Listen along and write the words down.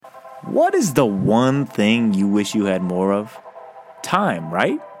What is the one thing you wish you had more of? Time,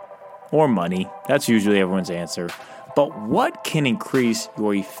 right? Or money. That's usually everyone's answer. But what can increase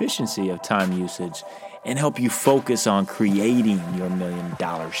your efficiency of time usage and help you focus on creating your $1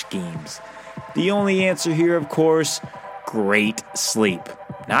 million schemes? The only answer here, of course, great sleep.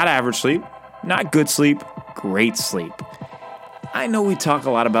 Not average sleep, not good sleep, great sleep. I know we talk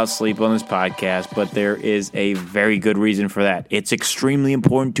a lot about sleep on this podcast, but there is a very good reason for that. It's extremely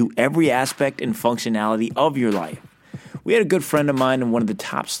important to every aspect and functionality of your life. We had a good friend of mine and one of the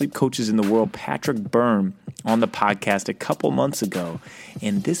top sleep coaches in the world, Patrick Byrne, on the podcast a couple months ago.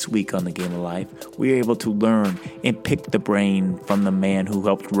 And this week on The Game of Life, we were able to learn and pick the brain from the man who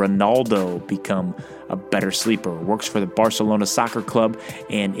helped Ronaldo become a better sleeper, works for the Barcelona Soccer Club,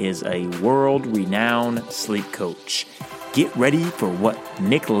 and is a world-renowned sleep coach. Get ready for what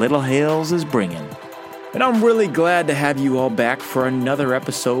Nick Littlehales is bringing. And I'm really glad to have you all back for another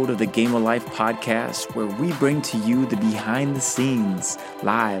episode of the Game of Life podcast, where we bring to you the behind-the-scenes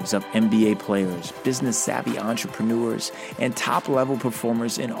lives of NBA players, business-savvy entrepreneurs, and top-level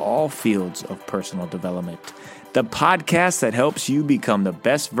performers in all fields of personal development. The podcast that helps you become the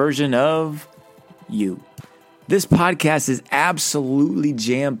best version of you. This podcast is absolutely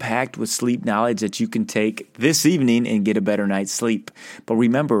jam-packed with sleep knowledge that you can take this evening and get a better night's sleep. But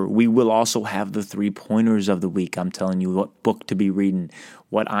remember, we will also have the 3-pointers of the week. I'm telling you what book to be reading,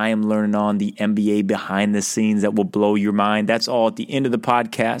 what I am learning on the NBA behind the scenes that will blow your mind. That's all at the end of the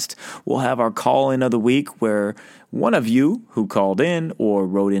podcast. We'll have our call-in of the week where one of you who called in or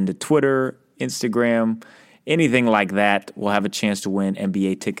wrote into Twitter, Instagram, anything like that will have a chance to win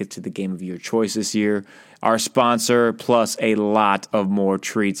NBA tickets to the game of your choice this year. Our sponsor, plus a lot of more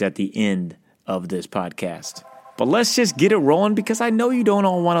treats at the end of this podcast. But let's just get it rolling, because I know you don't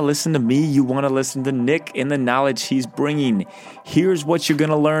all want to listen to me. You want to listen to Nick and the knowledge he's bringing. Here's what you're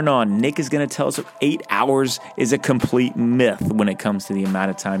going to learn on. Nick is going to tell us 8 hours is a complete myth when it comes to the amount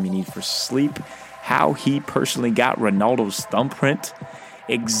of time you need for sleep, how he personally got Ronaldo's thumbprint,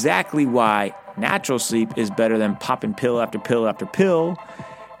 exactly why natural sleep is better than popping pill after pill after pill,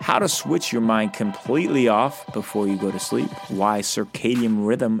 how to switch your mind completely off before you go to sleep, why circadian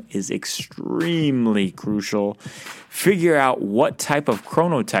rhythm is extremely crucial, figure out what type of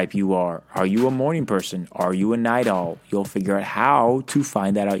chronotype you are. Are you a morning person? Are you a night owl? You'll figure out how to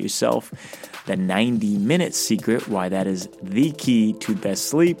find that out yourself. The 90-minute secret, why that is the key to best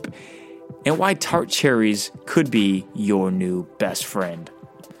sleep, and why tart cherries could be your new best friend.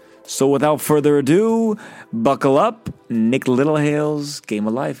 So without further ado, buckle up, Nick Littlehales, Game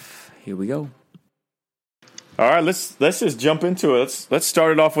of Life. Here we go. All right, let's just jump into it. Let's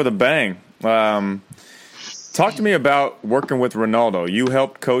start it off with a bang. Talk to me about working with Ronaldo. You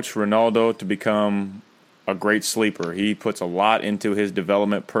helped coach Ronaldo to become a great sleeper. He puts a lot into his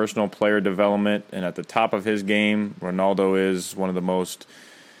development, personal player development, and at the top of his game, Ronaldo is one of the most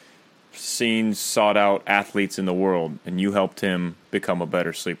seen, sought-out athletes in the world, and you helped him become a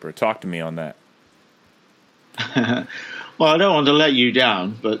better sleeper. Talk to me on that. Well, I don't want to let you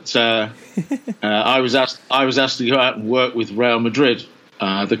down, but I was asked to go out and work with Real Madrid,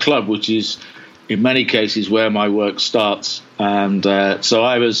 the club, which is in many cases where my work starts. And so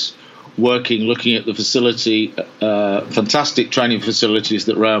I was working, looking at the facility, fantastic training facilities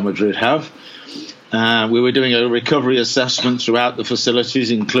that Real Madrid have. We were doing a recovery assessment throughout the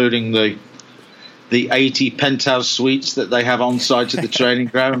facilities, including the 80 penthouse suites that they have on site at the training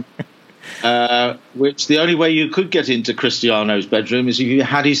ground, which the only way you could get into Cristiano's bedroom is if you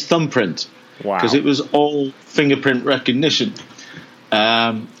had his thumbprint. Wow. Because it was all fingerprint recognition.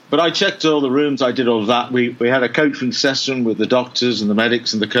 But I checked all the rooms. I did all of that. We had a coaching session with the doctors and the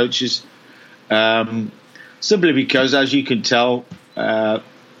medics and the coaches, simply because, as you can tell,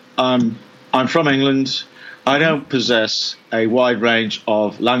 I'm from England. I don't possess a wide range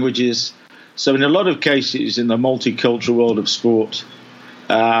of languages. So in a lot of cases in the multicultural world of sport,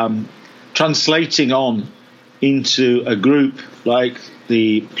 translating on into a group like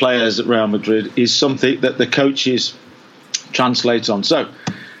the players at Real Madrid is something that the coaches translate on. So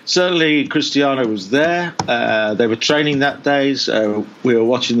certainly Cristiano was there. They were training that day. So we were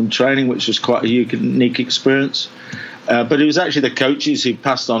watching them training, which was quite a unique experience. But it was actually the coaches who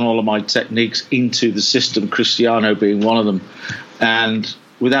passed on all of my techniques into the system, Cristiano being one of them. And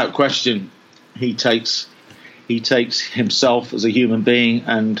without question, he takes himself as a human being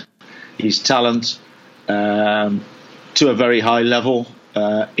and his talent to a very high level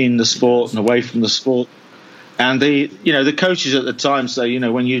in the sport and away from the sport. And the coaches at the time say,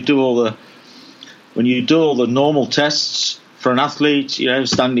 when you do all the normal tests for an athlete,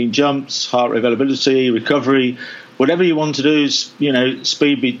 standing jumps, heart rate availability, recovery, whatever you want to do,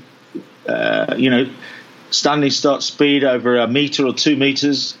 speed standing start speed over a meter or 2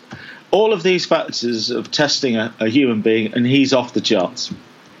 meters. All of these factors of testing a human being, and he's off the charts.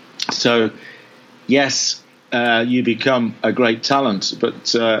 So, yes, you become a great talent,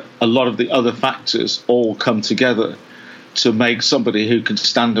 but a lot of the other factors all come together to make somebody who can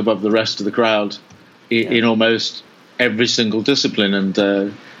stand above the rest of the crowd in almost every single discipline. And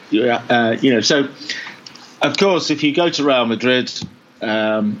so of course, if you go to Real Madrid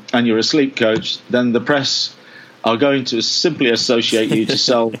and you're a sleep coach, then the press are going to simply associate you to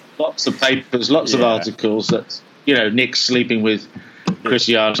sell lots of papers, lots of articles that Nick's sleeping with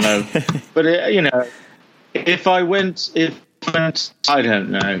Cristiano. But if I went, I don't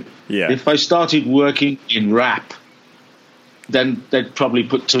know. Yeah. If I started working in rap, then they'd probably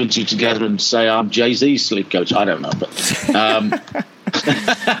put 2 and 2 together and say I'm Jay-Z's sleep coach. I don't know, but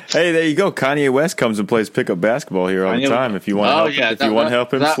hey, there you go. Kanye West comes and plays pickup basketball here all the time. If you want to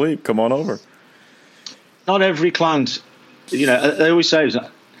help him sleep, come on over. Not every client, they always say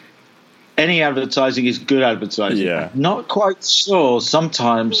any advertising is good advertising. Yeah. Not quite sure.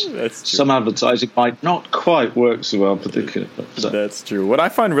 Sometimes some advertising might not quite work so well, particularly. So. That's true. What I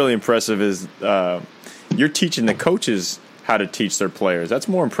find really impressive is you're teaching the coaches how to teach their players. That's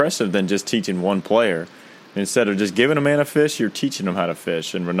more impressive than just teaching one player. Instead of just giving a man a fish, you're teaching them how to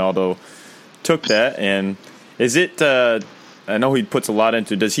fish. And Ronaldo took that. And is it, I know he puts a lot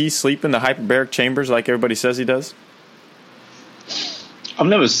into, does he sleep in the hyperbaric chambers like everybody says he does? I've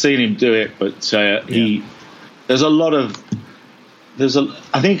never seen him do it, but I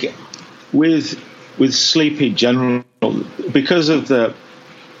think with sleep in general, because of the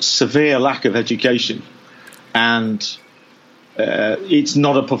severe lack of education and it's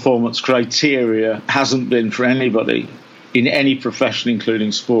not a performance criteria, hasn't been for anybody in any profession,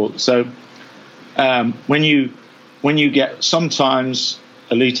 including sport. So when you get sometimes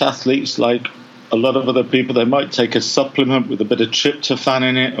elite athletes, like a lot of other people, they might take a supplement with a bit of tryptophan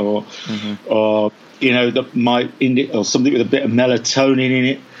in it, or that might or something with a bit of melatonin in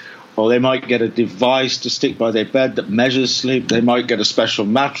it, or they might get a device to stick by their bed that measures sleep. They might get a special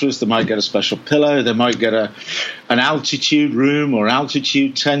mattress. They might get a special pillow. They might get an altitude room or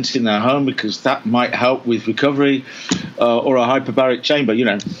altitude tent in their home because that might help with recovery, or a hyperbaric chamber.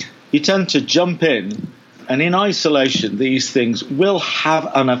 You tend to jump in, and in isolation, these things will have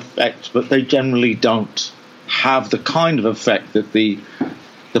an effect, but they generally don't have the kind of effect that the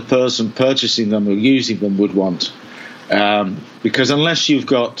person purchasing them or using them would want. Because unless you've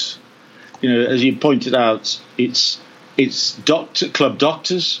got, as you pointed out, it's club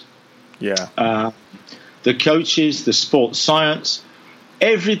doctors, the coaches, the sports science,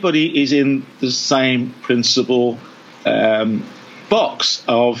 everybody is in the same principle box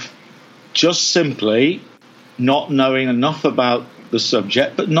of just simply not knowing enough about the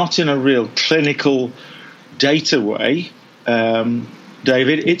subject, but not in a real clinical data way.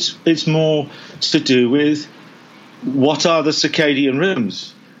 David, it's more to do with what are the circadian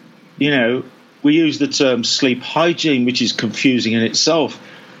rhythms. We use the term sleep hygiene, which is confusing in itself.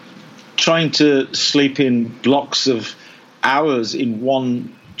 Trying to sleep in blocks of hours in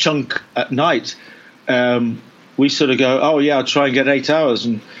one chunk at night, we sort of go, I'll try and get 8 hours,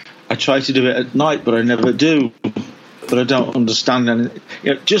 and I try to do it at night, but I never do. But I don't understand anything.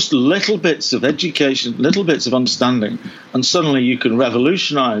 Just little bits of education, little bits of understanding, and suddenly you can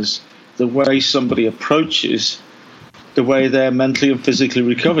revolutionize the way somebody approaches the way they're mentally and physically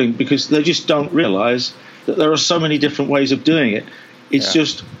recovering, because they just don't realize that there are so many different ways of doing it. It's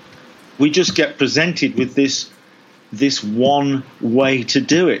just, we just get presented with this one way to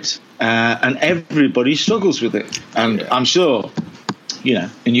do it, and everybody struggles with it. And I'm sure, in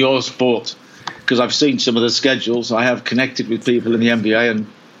your sport, because I've seen some of the schedules, I have connected with people in the NBA, and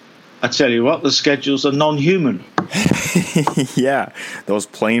I tell you what, the schedules are non-human. Yeah, those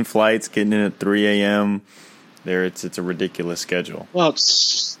plane flights, getting in at 3 a.m., it's a ridiculous schedule. Well,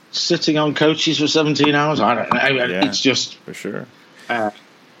 it's sitting on coaches for 17 hours. I don't know. It's just for sure. I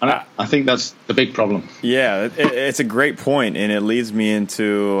think that's the big problem. Yeah, it's a great point, and it leads me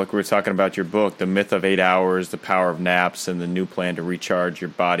into, like we were talking about your book, The Myth of 8 Hours, The Power of Naps, and the New Plan to Recharge Your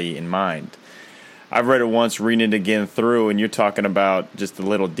Body and Mind. I've read it once, reading it again through, and you're talking about just the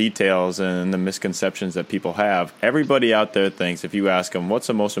little details and the misconceptions that people have. Everybody out there thinks, if you ask them, what's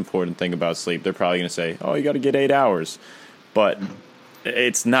the most important thing about sleep, they're probably going to say, you got to get 8 hours. But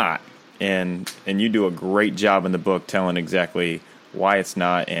it's not. And you do a great job in the book telling exactly why it's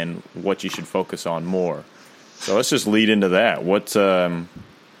not and what you should focus on more. So let's just lead into that. What do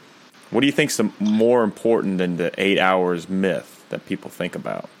you think's more important than the 8 hours myth that people think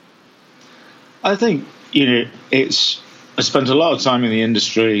about? I think, I spent a lot of time in the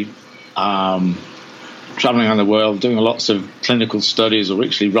industry traveling around the world, doing lots of clinical studies, or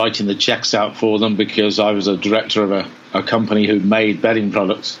actually writing the checks out for them because I was a director of a company who made bedding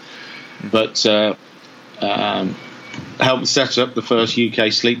products. But helped set up the first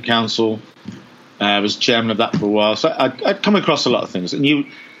UK Sleep Council. I was chairman of that for a while. So I'd come across a lot of things. And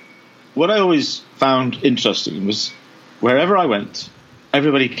what I always found interesting was wherever I went,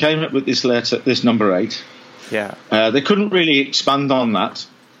 everybody came up with this letter, this number 8. Yeah. They couldn't really expand on that.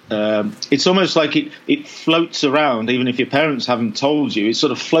 It's almost like it floats around, even if your parents haven't told you. It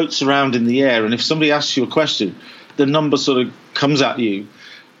sort of floats around in the air, and if somebody asks you a question, the number sort of comes at you,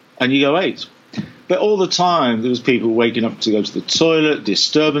 and you go 8. But all the time, there was people waking up to go to the toilet,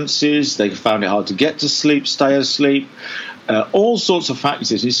 disturbances, they found it hard to get to sleep, stay asleep, all sorts of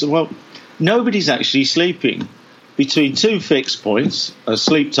factors. And you said, well, nobody's actually sleeping between 2 fixed points, a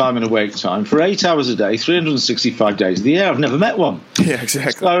sleep time and a wake time, for 8 hours a day, 365 days of the year. I've never met one. Yeah,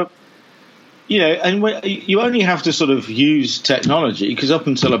 exactly. So, and you only have to sort of use technology, because up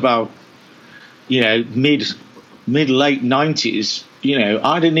until about, mid-late 90s,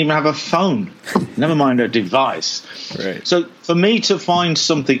 I didn't even have a phone, never mind a device. Right. So for me to find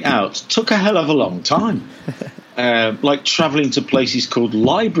something out took a hell of a long time. Like traveling to places called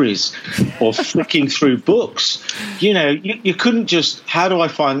libraries or flicking through books. You couldn't just, how do I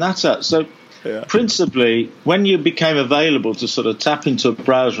find that out? So principally, when you became available to sort of tap into a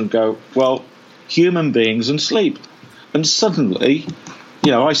browser and go, well, human beings and sleep. And suddenly,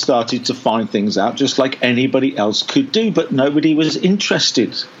 I started to find things out just like anybody else could do, but nobody was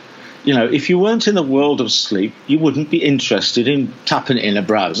interested. If you weren't in the world of sleep, you wouldn't be interested in tapping in a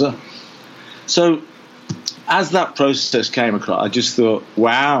browser. So as that process came across, I just thought,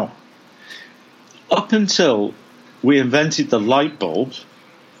 wow. Up until we invented the light bulb,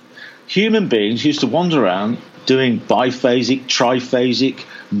 human beings used to wander around doing biphasic, triphasic,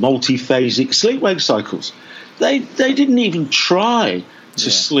 multiphasic sleep-wake cycles. They didn't even try to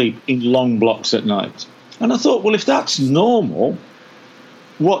sleep in long blocks at night. And I thought, well, if that's normal,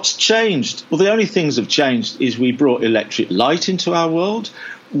 what's changed? Well, the only things that have changed is we brought electric light into our world.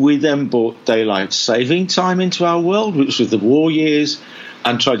 We then brought daylight saving time into our world, which was the war years,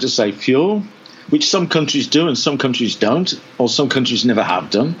 and tried to save fuel, which some countries do and some countries don't, or some countries never have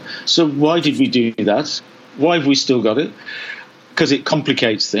done. So why did we do that? Why have we still got it? Because it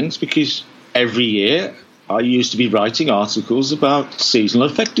complicates things, because every year I used to be writing articles about seasonal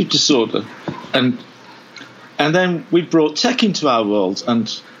affective disorder. And then we brought tech into our world.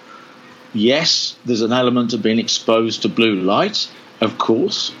 And yes, there's an element of being exposed to blue light, of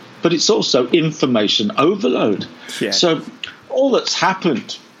course, but it's also information overload. Yeah. So all that's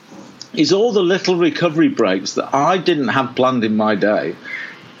happened is all the little recovery breaks that I didn't have planned in my day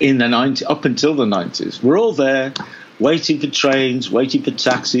in the 90s, up until the 90s. We're all there, waiting for trains, waiting for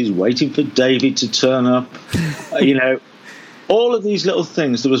taxis, waiting for David to turn up. All of these little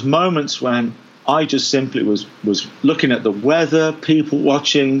things. There was moments when I just simply was looking at the weather, people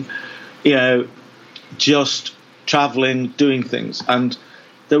watching, just traveling, doing things. And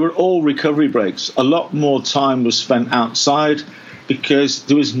they were all recovery breaks. A lot more time was spent outside because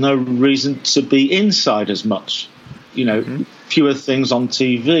there was no reason to be inside as much. Fewer things on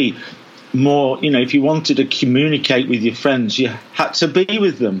TV. More, if you wanted to communicate with your friends, you had to be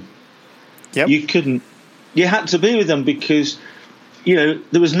with them. Yep. You had to be with them because, there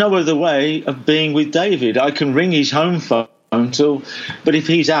was no other way of being with David. I can ring his home phone but if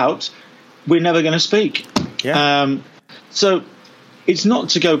he's out, we're never going to speak. Yeah. So it's not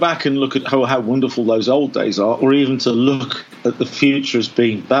to go back and look at how wonderful those old days are, or even to look at the future as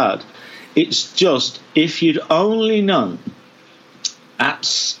being bad. It's just, if you'd only known at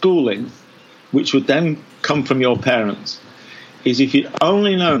schooling, which would then come from your parents, is if you'd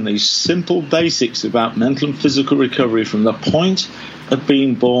only known these simple basics about mental and physical recovery from the point of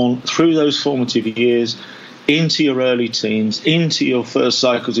being born through those formative years into your early teens, into your first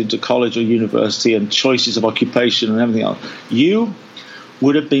cycles into college or university and choices of occupation and everything else, you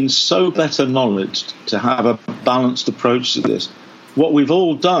would have been so better knowledged to have a balanced approach to this. What we've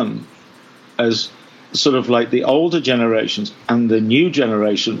all done as sort of like the older generations and the new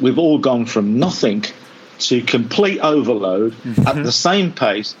generation, we've all gone from nothing to complete overload at the same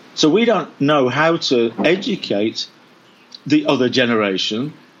pace. So we don't know how to educate the other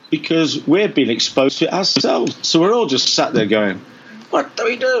generation because we're being exposed to it ourselves. So we're all just sat there going, what do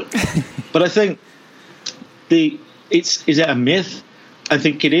we do? But I think is it a myth? I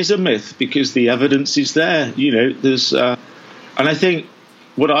think it is a myth because the evidence is there. There's and I think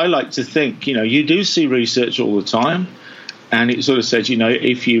what I like to think, you do see research all the time, and it sort of says,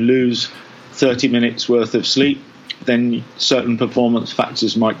 if you lose 30 minutes worth of sleep then certain performance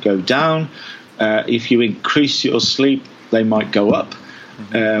factors might go down. If you increase your sleep, they might go up.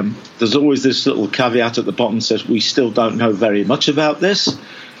 There's always this little caveat at the bottom that says we still don't know very much about this,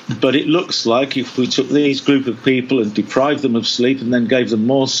 but it looks like if we took these group of people and deprived them of sleep and then gave them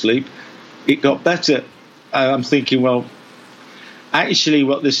more sleep, it got better. I'm thinking, well, actually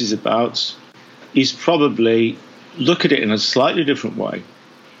what this is about is probably, look at it in a slightly different way,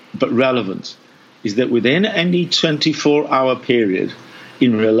 but relevant, is that within any 24-hour period,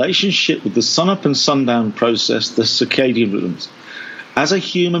 in relationship with the sun-up and sundown process, the circadian rhythms, as a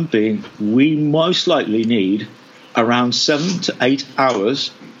human being, we most likely need around 7 to 8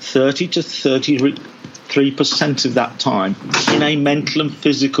 hours, 30 to 33% of that time, in a mental and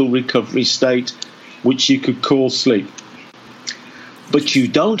physical recovery state, which you could call sleep. But you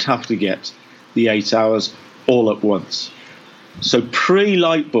don't have to get the 8 hours all at once. So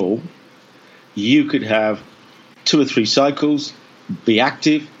pre-light bulb, you could have 2 or 3 cycles, be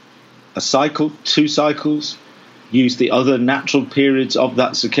active, a cycle, 2 cycles, use the other natural periods of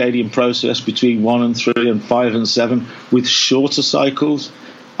that circadian process between 1 and 3 and 5 and 7 with shorter cycles,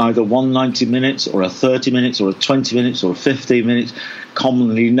 either 190 minutes or a 30 minutes or a 20 minutes or a 15 minutes,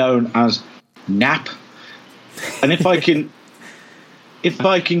 commonly known as nap. And if I can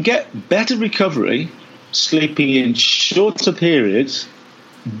get better recovery, sleeping in shorter periods,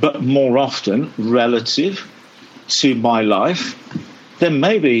 but more often relative to my life, then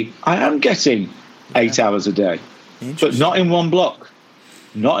maybe I am getting 8 hours a day, but not in one block.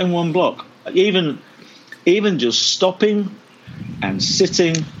 Not in one block. Even just stopping and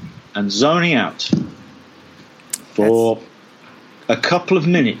sitting and zoning out for a couple of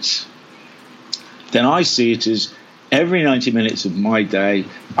minutes, then I see it as every 90 minutes of my day,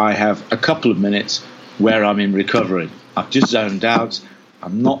 I have a couple of minutes where I'm in recovery. I've just zoned out.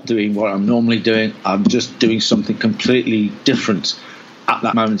 I'm not doing what I'm normally doing. I'm just doing something completely different at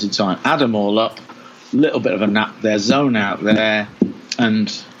that moment in time. Add them all up, little bit of a nap there, zone out there.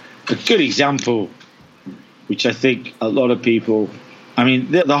 And a good example, which I think a lot of people, I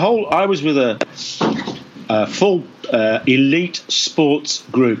mean, I was with a full elite sports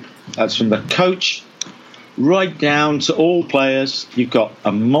group. That's from the coach right down to all players. You've got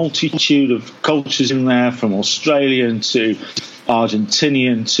a multitude of cultures in there, from Australian to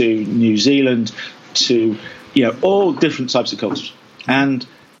Argentinian to New Zealand to, all different types of cultures. And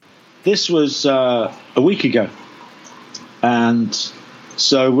this was a week ago. And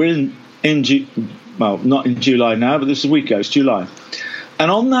so we're not in July now, but this is a week ago, it's July. And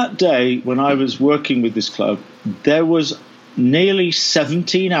on that day, when I was working with this club, there was nearly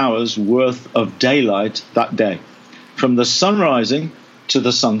 17 hours worth of daylight that day, from the sun rising to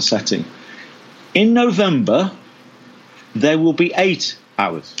the sun setting. In November, there will be 8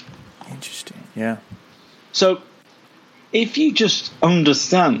 hours. Interesting, yeah. So if you just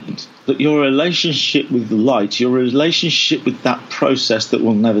understand that your relationship with light, your relationship with that process that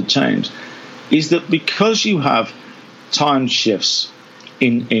will never change, is that because you have time shifts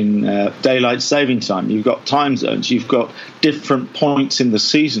in daylight saving time, you've got time zones, you've got different points in the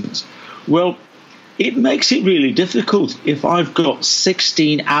seasons. Well, it makes it really difficult if I've got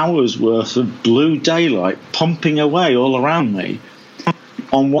 16 hours worth of blue daylight pumping away all around me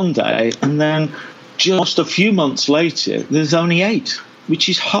on one day, and then just a few months later, there's only 8, which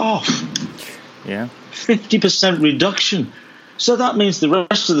is half. Yeah. 50% reduction. So that means the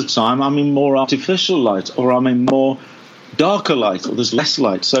rest of the time I'm in more artificial light, or I'm in more darker light, or there's less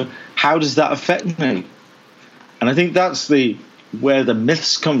light. So how does that affect me? And I think that's where the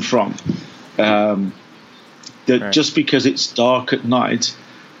myths come from. That just because it's dark at night,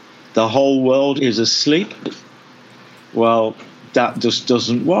 the whole world is asleep. Well, that just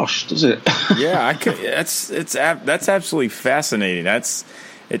doesn't wash, does it? Yeah, that's absolutely fascinating.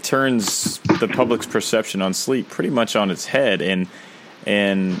 It turns the public's perception on sleep pretty much on its head.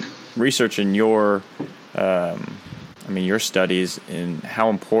 And researching your studies and how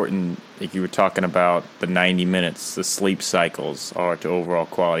important, like you were talking about, the 90 minutes, the sleep cycles are to overall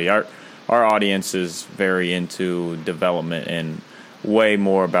quality. Our audience is very into development and way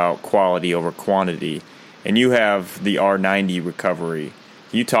more about quality over quantity. And you have the R90 recovery.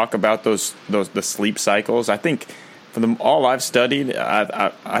 You talk about the sleep cycles. I think from all I've studied,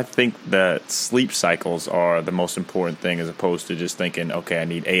 I think that sleep cycles are the most important thing, as opposed to just thinking, okay, I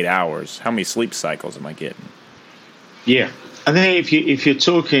need 8 hours. How many sleep cycles am I getting? Yeah, I think if you're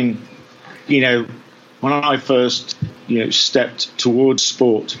talking, when I first stepped towards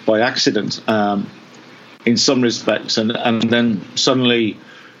sport by accident, in some respects, and then suddenly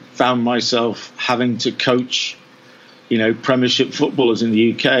found myself having to coach Premiership footballers in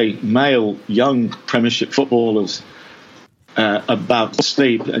the UK, male young Premiership footballers, about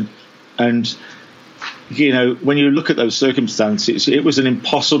sleep, and when you look at those circumstances, it was an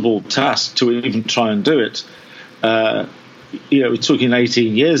impossible task to even try and do it. We're talking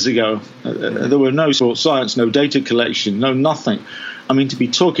 18 years ago. There were no sports science, no data collection, no nothing. I mean, to be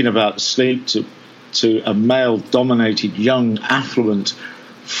talking about sleep to a male-dominated, young, affluent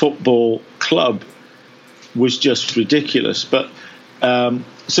football club was just ridiculous. But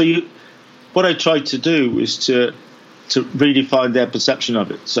what I tried to do was to redefine their perception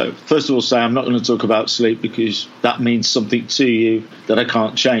of it. So first of all, say I'm not going to talk about sleep because that means something to you that I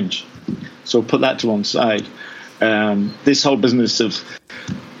can't change. So I'll put that to one side. This whole business of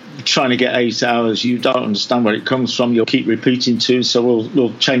trying to get 8 hours, you don't understand where it comes from. You'll keep repeating to, so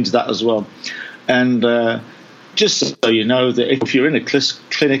we'll change that as well. And just so you know that if you're in a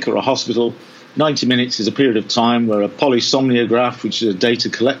clinic or a hospital, 90 minutes is a period of time where a polysomnograph, which is a data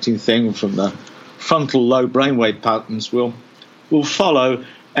collecting thing from the frontal lobe brainwave patterns, will follow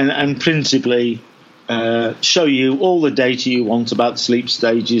and principally show you all the data you want about sleep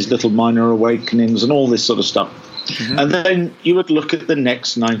stages, little minor awakenings, and all this sort of stuff. Mm-hmm. And then you would look at the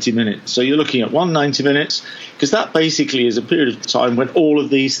next 90 minutes. So you're looking at 90 minutes, because that basically is a period of time when all of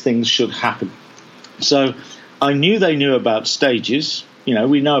these things should happen. So I knew they knew about stages.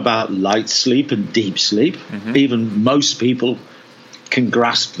 We know about light sleep and deep sleep. Mm-hmm. Even most people can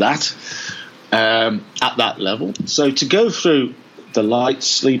grasp that at that level. So to go through the light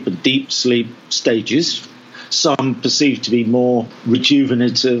sleep and deep sleep stages, some perceived to be more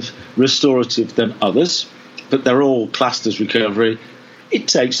rejuvenative, restorative than others, but they're all classed as recovery. It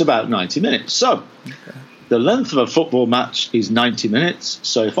takes about 90 minutes. So the length of a football match is 90 minutes.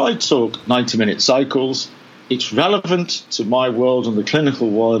 So if I talk 90-minute cycles, it's relevant to my world and the clinical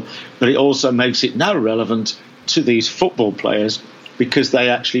world, but it also makes it now relevant to these football players because they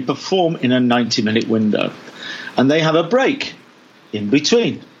actually perform in a 90-minute window. And they have a break in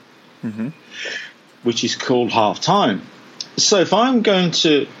between, mm-hmm. which is called half-time. So if I'm going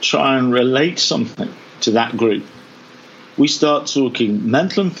to try and relate something to that group, we start talking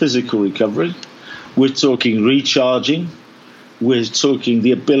mental and physical recovery, we're talking recharging, we're talking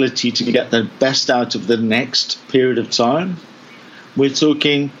the ability to get the best out of the next period of time, we're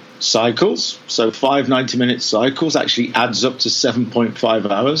talking cycles, so 5 90-minute cycles actually adds up to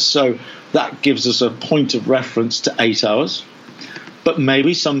 7.5 hours, so that gives us a point of reference to 8 hours. But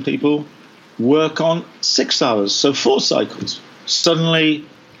maybe some people work on 6 hours, so 4 cycles. Suddenly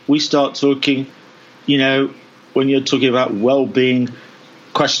we start talking, when you're talking about well-being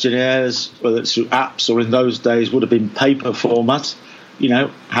questionnaires, whether it's through apps or in those days would have been paper format,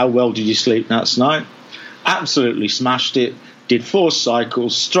 how well did you sleep last night? Absolutely smashed it, did 4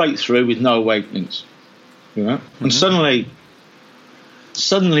 cycles straight through with no awakenings. Mm-hmm. And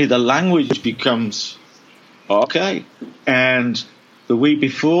suddenly the language becomes okay. And the week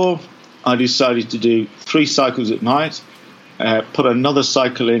before, I decided to do 3 cycles at night, put another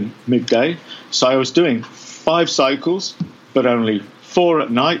cycle in midday. So I was doing 5 cycles, but only 4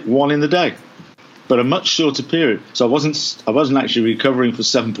 at night, 1 in the day, but a much shorter period. So I wasn't actually recovering for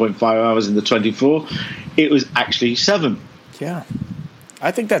 7.5 hours in the 24. It was actually 7. Yeah,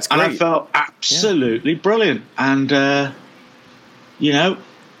 I think that's great. And I felt absolutely brilliant. And I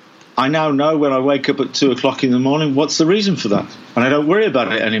now know when I wake up at 2 o'clock in the morning, what's the reason for that? And I don't worry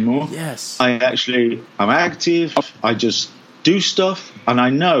about it anymore. Yes. I'm active. I just do stuff. And I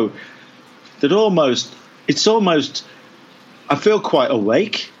know that I feel quite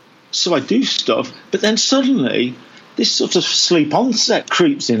awake. So I do stuff. But then suddenly this sort of sleep onset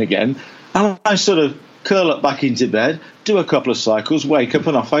creeps in again. And I sort of curl up back into bed, do a couple of cycles, wake up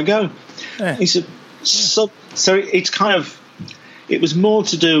and off I go. Yeah. So it's kind of, it was more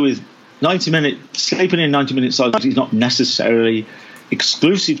to do with sleeping in 90-minute cycles is not necessarily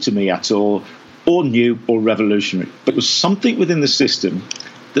exclusive to me at all, or new or revolutionary. But it was something within the system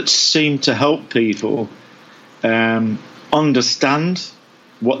that seemed to help people understand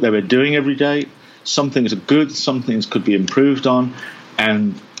what they were doing every day. Some things are good, some things could be improved on,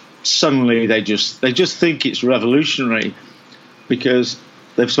 and suddenly they just think it's revolutionary because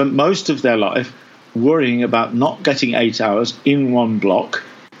they've spent most of their life worrying about not getting 8 hours in one block,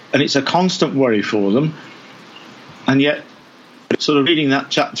 and it's a constant worry for them. And yet, sort of reading that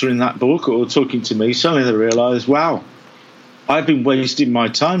chapter in that book or talking to me, suddenly they realise, wow, I've been wasting my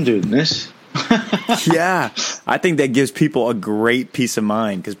time doing this. Yeah, I think that gives people a great peace of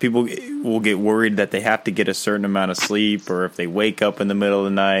mind, because people will get worried that they have to get a certain amount of sleep, or if they wake up in the middle of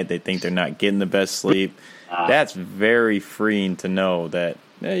the night, they think they're not getting the best sleep. That's very freeing to know that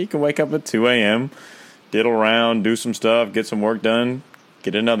you can wake up at 2 a.m., diddle around, do some stuff, get some work done,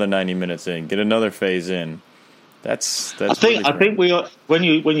 get another 90 minutes in, get another phase in. That's. I think we are when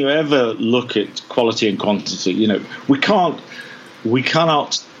you ever look at quality and quantity, we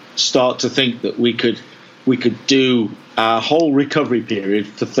cannot start to think that we could do our whole recovery period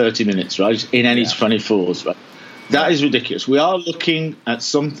for 30 minutes, right? In any 24s, right? That is ridiculous. We are looking at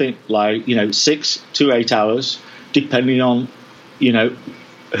something like 6 to 8 hours, depending on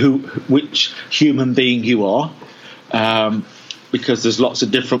which human being you are, because there's lots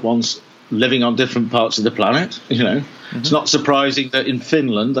of different ones living on different parts of the planet. It's not surprising that in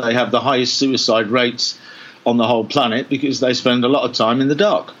Finland they have the highest suicide rates on the whole planet because they spend a lot of time in the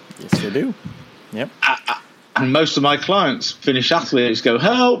dark. Yes, they do. Yep. And most of my clients, Finnish athletes, go,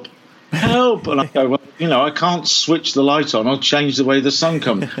 help, and I go, well, I can't switch the light on or change the way the sun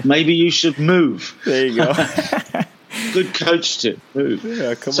comes. Maybe you should move. There you go. Good coach tip. Move.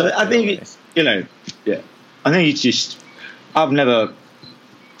 Yeah, come so on, I think I think it's just I've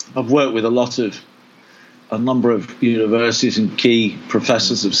worked with a number of universities and key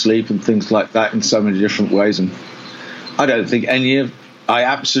professors of sleep and things like that in so many different ways, and I don't think I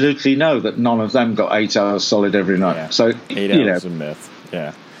absolutely know that none of them got 8 hours solid every night. Yeah. So 8 hours is a myth.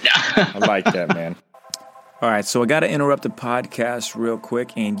 Yeah. I like that, man. All right, so I got to interrupt the podcast real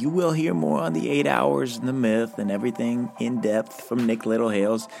quick, and you will hear more on the 8 hours and the myth and everything in depth from Nick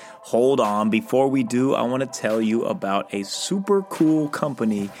Littlehales. Hold on. Before we do, I want to tell you about a super cool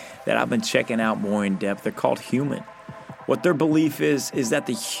company that I've been checking out more in depth. They're called Human. What their belief is that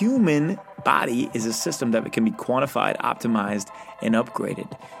the human body is a system that can be quantified, optimized, and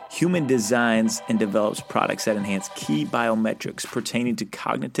upgraded. Human designs and develops products that enhance key biometrics pertaining to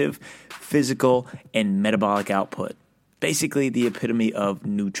cognitive, physical, and metabolic output. Basically, the epitome of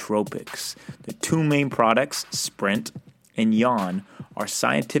nootropics. The two main products, Sprint and Yawn, are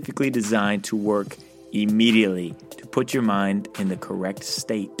scientifically designed to work immediately to put your mind in the correct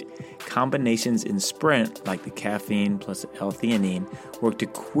state. Combinations in Sprint, like the caffeine plus L-theanine, work to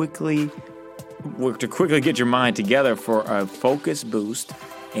quickly get your mind together for a focus boost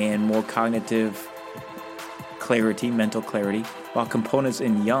and more cognitive clarity, mental clarity, while components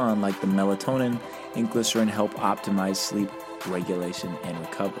in Yawn, like the melatonin and glycerin, help optimize sleep regulation and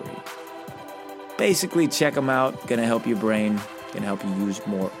recovery. Basically, check them out. Gonna help your brain, gonna help you use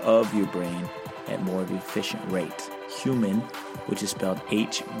more of your brain at more of an efficient rate. Human, which is spelled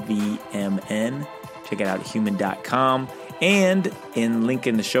HVMN. Check it out at human.com. And in link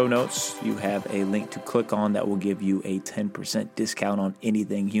in the show notes, you have a link to click on that will give you a 10% discount on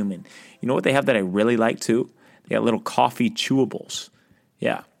anything Human. You know what they have that I really like too? They got little coffee chewables.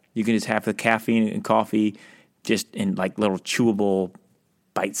 Yeah, you can just have the caffeine and coffee just in like little chewable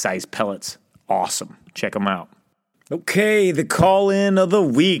bite-sized pellets. Awesome. Check them out. Okay, the call-in of the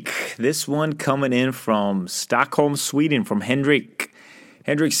week. This one coming in from Stockholm, Sweden, from Hendrik.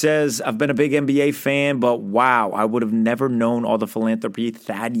 Hendrik says, I've been a big NBA fan, but wow, I would have never known all the philanthropy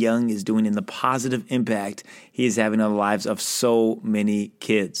Thad Young is doing and the positive impact he is having on the lives of so many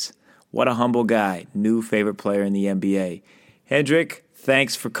kids. What a humble guy. New favorite player in the NBA. Hendrik,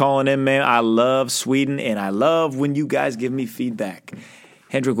 thanks for calling in, man. I love Sweden, and I love when you guys give me feedback.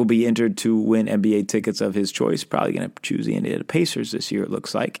 Hendrik will be entered to win NBA tickets of his choice. Probably going to choose the Indiana Pacers this year, it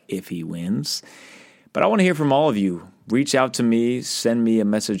looks like, if he wins. But I want to hear from all of you. Reach out to me. Send me a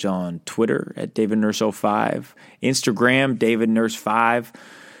message on Twitter at DavidNurse05, Instagram, DavidNurse5.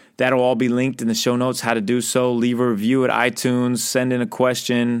 That'll all be linked in the show notes, how to do so. Leave a review at iTunes. Send in a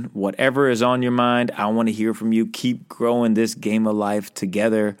question. Whatever is on your mind, I want to hear from you. Keep growing this game of life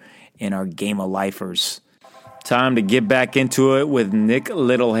together in our game of lifers. Time to get back into it with Nick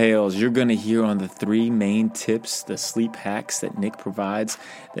Littlehales. You're going to hear on the 3 main tips, the sleep hacks that Nick provides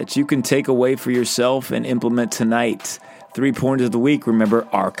that you can take away for yourself and implement tonight. 3 pointers of the week, remember,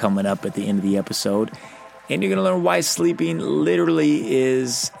 are coming up at the end of the episode. And you're going to learn why sleeping literally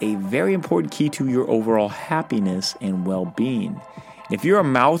is a very important key to your overall happiness and well-being. If you're a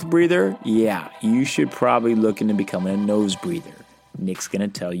mouth breather, yeah, you should probably look into becoming a nose breather. Nick's going to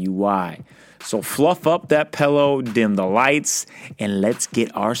tell you why. So fluff up that pillow, dim the lights, and let's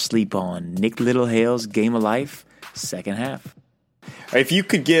get our sleep on. Nick Littlehales' Game of Life, second half. If you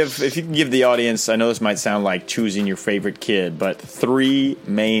could give the audience, I know this might sound like choosing your favorite kid, but 3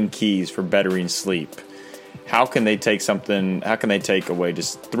 main keys for bettering sleep. How can they take away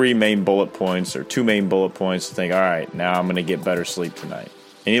just 3 main bullet points or 2 main bullet points to think, all right, now I'm going to get better sleep tonight?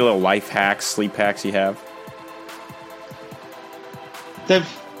 Any little life hacks, sleep hacks you have?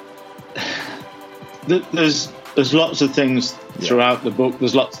 There's lots of things throughout the book.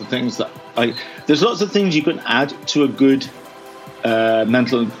 There's lots of things there's lots of things you can add to a good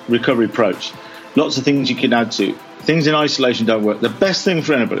mental recovery approach. lots of things you can add to. Things in isolation don't work. The best thing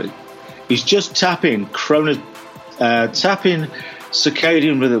for anybody is just tap in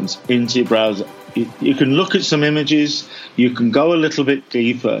circadian rhythms into your browser. You can look at some images, you can go a little bit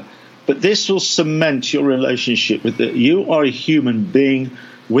deeper, but this will cement your relationship with it. You are a human being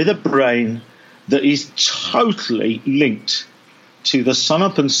with a brain that is totally linked to the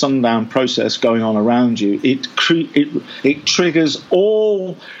sun-up and sundown process going on around you. It triggers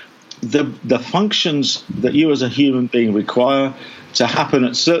all the functions that you as a human being require to happen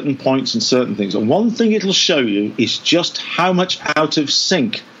at certain points and certain things. And one thing it'll show you is just how much out of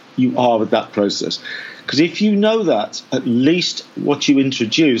sync you are with that process. Because if you know that, at least what you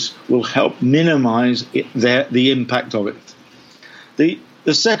introduce will help minimize the impact of it.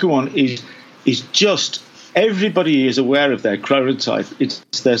 The second one is just everybody is aware of their chronotype.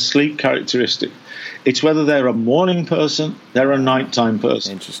 It's their sleep characteristic. It's whether they're a morning person, they're a nighttime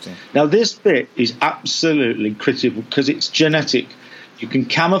person. Interesting. Now, this bit is absolutely critical because it's genetic. You can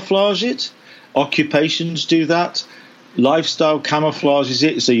camouflage it. Occupations do that. Lifestyle camouflages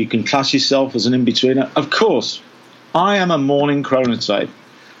it, so you can class yourself as an in-betweener. Of course, I am a morning chronotype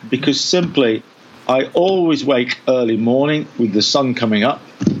because simply I always wake early morning with the sun coming up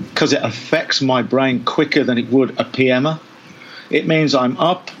because it affects my brain quicker than it would a PMer. It means I'm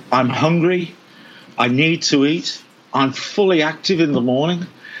up, I'm hungry, I need to eat, I'm fully active in the morning,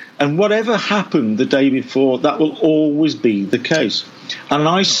 and whatever happened the day before, that will always be the case. And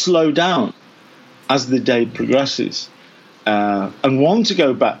I slow down as the day progresses and want to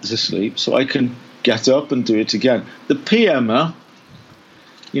go back to sleep so I can get up and do it again. The PMer,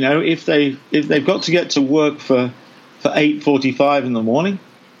 if they've got to get to work for 8:45 in the morning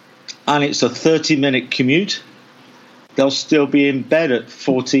and it's a 30-minute commute, they'll still be in bed at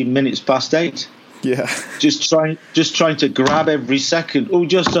 14 minutes past 8. Yeah. Just trying to grab every second. Oh,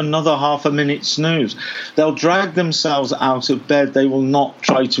 just another half a minute snooze. They'll drag themselves out of bed. They will not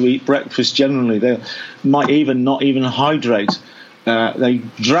try to eat breakfast generally. They might even not even hydrate. They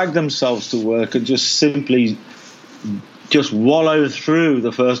drag themselves to work and just simply just wallow through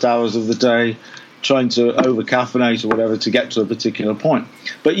the first hours of the day, trying to over-caffeinate or whatever to get to a particular point.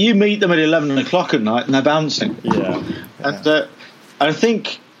 But you meet them at 11 o'clock at night and they're bouncing. Yeah. And I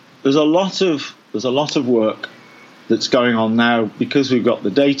think there's a lot of work that's going on now because we've got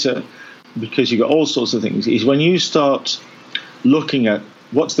the data, because you've got all sorts of things, is when you start looking at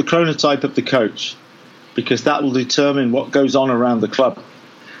what's the chronotype of the coach, because that will determine what goes on around the club.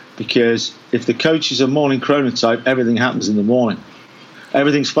 Because if the coach is a morning chronotype, everything happens in the morning.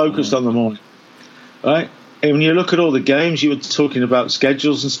 Everything's focused on the morning, right? And when you look at all the games, you were talking about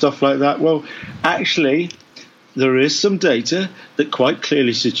schedules and stuff like that. Well, actually, there is some data that quite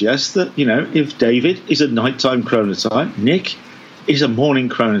clearly suggests that, if David is a nighttime chronotype, Nick is a morning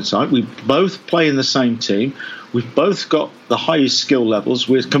chronotype, we both play in the same team, we've both got the highest skill levels,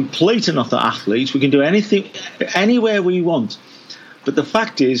 we're complete and utter athletes, we can do anything, anywhere we want. But the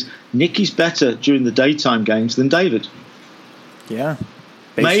fact is, Nick is better during the daytime games than David. Yeah.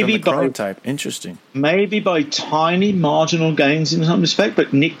 Maybe by chronotype. Interesting. Maybe by tiny marginal gains in some respect,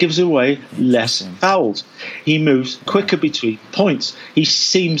 but Nick gives away less fouls. He moves quicker between points. He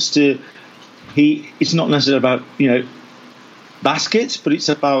seems to. It's not necessarily about baskets, but it's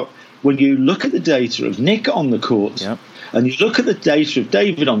about when you look at the data of Nick on the court, and you look at the data of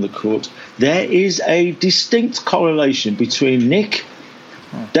David on the court. There is a distinct correlation between Nick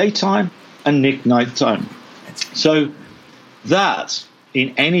daytime and Nick nighttime. So that,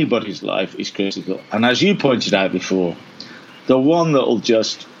 in anybody's life, is critical. And as you pointed out before, the one that will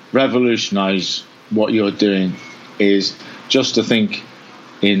just revolutionize what you're doing is just to think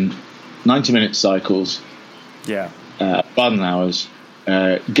in 90-minute cycles, button hours,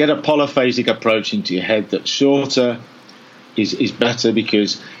 get a polyphasic approach into your head that's shorter, is better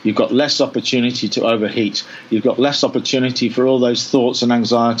because you've got less opportunity to overheat. You've got less opportunity for all those thoughts and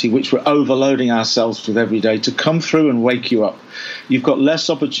anxiety which we're overloading ourselves with every day to come through and wake you up. You've got less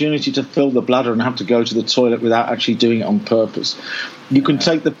opportunity to fill the bladder and have to go to the toilet without actually doing it on purpose. You can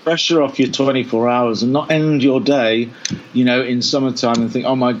take the pressure off your 24 hours and not end your day, in summertime and think,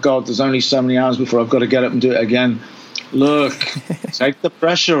 oh my God, there's only so many hours before I've got to get up and do it again. Look, take the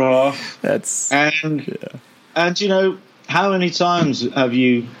pressure off. How many times have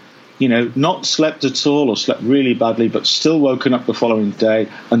you, not slept at all or slept really badly, but still woken up the following day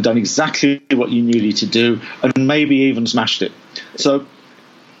and done exactly what you needed to do and maybe even smashed it? So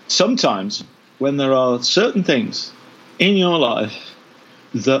sometimes when there are certain things in your life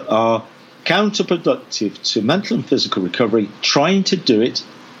that are counterproductive to mental and physical recovery, trying to do it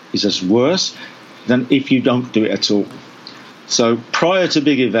is as worse than if you don't do it at all. So prior to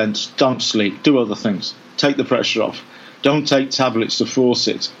big events, don't sleep. Do other things. Take the pressure off. Don't take tablets to force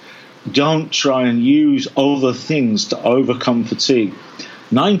it. Don't try and use other things to overcome fatigue.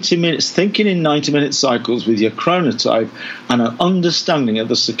 90 minutes, thinking in 90-minute cycles with your chronotype and an understanding of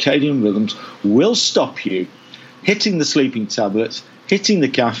the circadian rhythms will stop you hitting the sleeping tablets, hitting the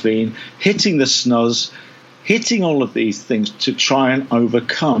caffeine, hitting the snuzz, hitting all of these things to try and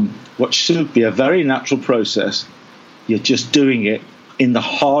overcome what should be a very natural process. You're just doing it in the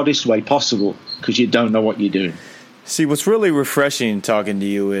hardest way possible because you don't know what you're doing. See, what's really refreshing talking to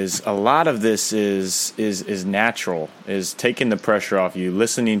you is a lot of this is natural, is taking the pressure off you,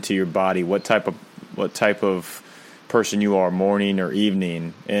 listening to your body, what type of person you are, morning or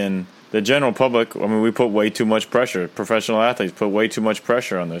evening. And the general public, I mean, we put way too much pressure. Professional athletes put way too much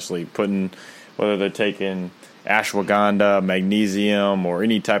pressure on their sleep, whether they're taking ashwagandha, magnesium, or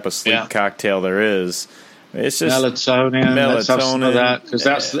any type of sleep cocktail there is. It's just melatonin. Let's have some of that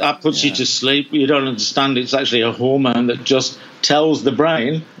because that puts you to sleep. You don't understand it's actually a hormone that just tells the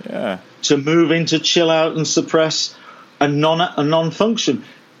brain to move into chill out and suppress a non-function.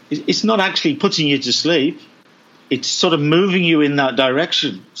 It's not actually putting you to sleep. It's sort of moving you in that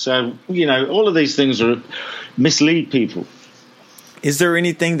direction. So, all of these things mislead people. Is there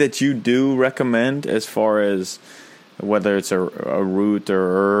anything that you do recommend as far as whether it's a root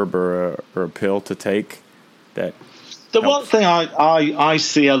or herb or a pill to take? The one thing I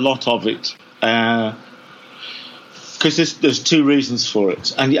see a lot of it, because there's two reasons for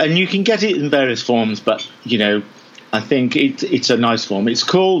it, and you can get it in various forms, but I think it's a nice form. It's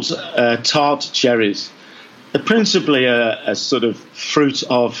called tart cherries. They're principally a sort of fruit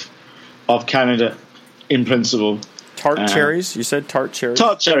of Canada, in principle. Tart cherries? You said tart cherries?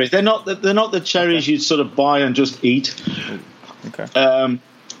 Tart cherries. They're not the cherries you'd sort of buy and just eat. Okay.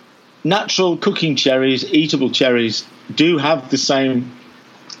 Natural cooking cherries, eatable cherries, do have the same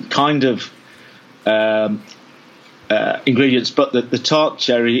kind of ingredients, but the tart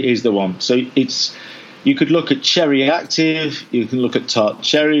cherry is the one. So you could look at Cherry Active, you can look at tart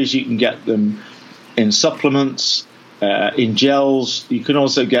cherries, you can get them in supplements, in gels. You can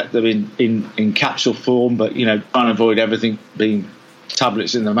also get them in capsule form, but try and avoid everything being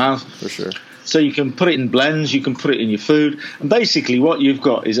tablets in the mouth. For sure. So you can put it in blends, you can put it in your food, and basically what you've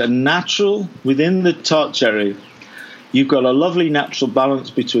got is a natural, within the tart cherry, you've got a lovely natural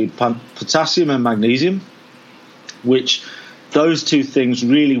balance between potassium and magnesium, which those two things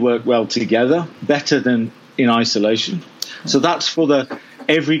really work well together, better than in isolation. So that's for the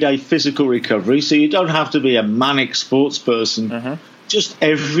everyday physical recovery. So you don't have to be a manic sports person, just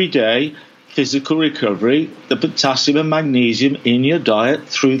everyday physical recovery. The potassium and magnesium in your diet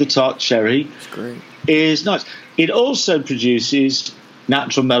through the tart cherry is nice. It also produces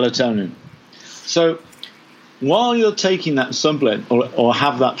natural melatonin. So while you're taking that supplement or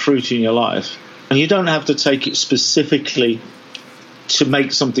have that fruit in your life, and you don't have to take it specifically to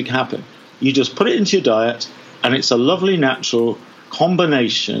make something happen, you just put it into your diet, and it's a lovely natural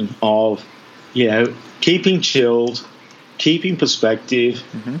combination of keeping chilled, keeping perspective,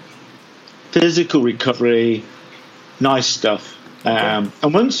 physical recovery, nice stuff. And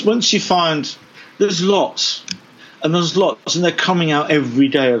once you find there's lots, and they're coming out every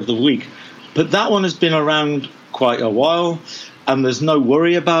day of the week. But that one has been around quite a while, and there's no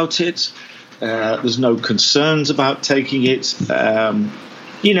worry about it. There's no concerns about taking it.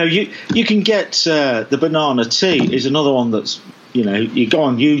 You can get the banana tea is another one that's, you go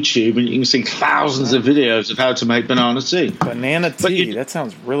on YouTube and you can see thousands of videos of how to make banana tea. Banana tea, that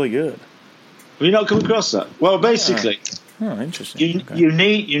sounds really good. Have you not come across that? Well, basically, interesting. You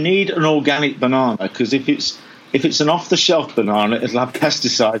need an organic banana, because if it's an off-the-shelf banana, it'll have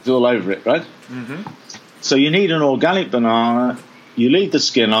pesticides all over it, right? So you need an organic banana. You leave the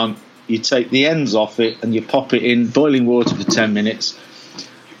skin on. You take the ends off it and you pop it in boiling water for 10 minutes.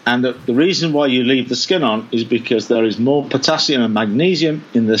 And the reason why you leave the skin on is because there is more potassium and magnesium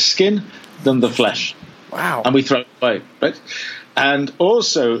in the skin than the flesh. Wow. And we throw it away, right? And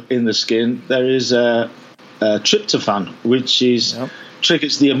also in the skin, there is a tryptophan, which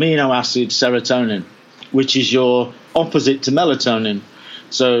triggers the amino acid serotonin, which is your opposite to melatonin.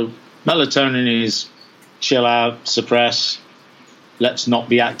 So melatonin is chill out, suppress, let's not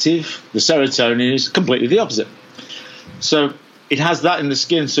be active. The serotonin is completely the opposite. So it has that in the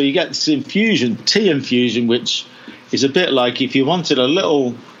skin. So you get this infusion, tea infusion, which is a bit like if you wanted a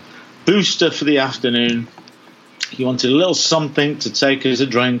little booster for the afternoon, you wanted a little something to take as a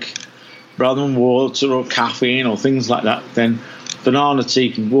drink rather than water or caffeine or things like that, then banana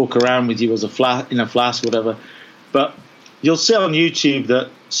tea can walk around with you as in a flask, whatever. But you'll see on YouTube that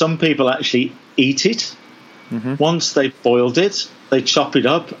some people actually eat it Once they've boiled it, they chop it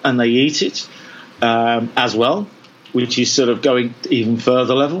up and they eat it as well, which is sort of going even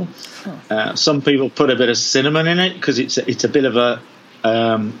further level. Some people put a bit of cinnamon in it because it's a bit of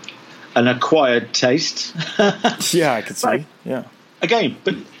an acquired taste. Yeah, I could see. Yeah. Again,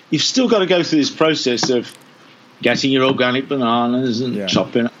 but you've still got to go through this process of getting your organic bananas and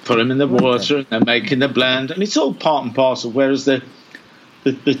chopping, put them in the water, and then making the blend, and it's all part and parcel. Whereas the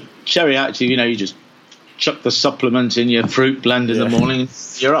cherry active, you just chuck the supplement in your fruit blend in the morning, and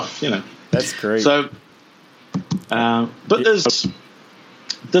you're off. That's great. So, but there's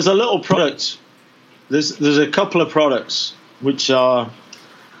a little product. There's a couple of products which are,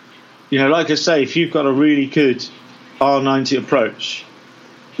 like I say, if you've got a really good R90 approach,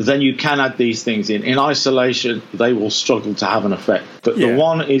 then you can add these things in. In isolation, they will struggle to have an effect. But the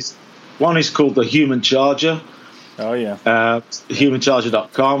one is called the Human Charger. Oh yeah.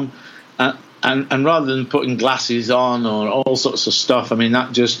 Humancharger.com, and rather than putting glasses on or all sorts of stuff, I mean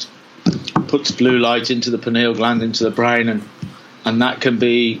that just puts blue light into the pineal gland, into the brain, and that can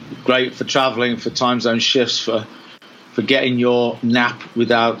be great for traveling, for time zone shifts, for getting your nap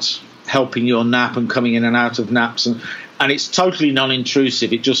without helping your nap and coming in and out of naps, and it's totally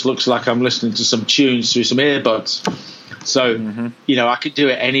non-intrusive. It just looks like I'm listening to some tunes through some earbuds. So, I could do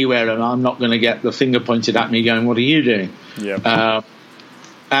it anywhere, and I'm not going to get the finger pointed at me going, "What are you doing?" Yeah.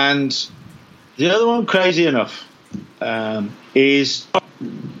 And the other one, crazy enough, is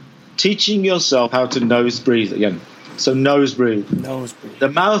teaching yourself how to nose breathe again. So nose breathe. The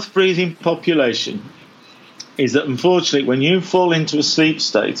mouth breathing population is that, unfortunately, when you fall into a sleep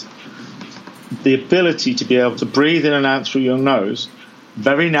state, the ability to be able to breathe in and out through your nose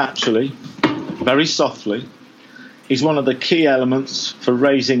very naturally, very softly, is one of the key elements for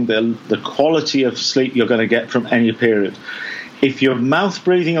raising the quality of sleep you're going to get from any period. If you're mouth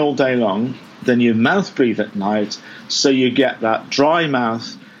breathing all day long, then you mouth breathe at night, so you get that dry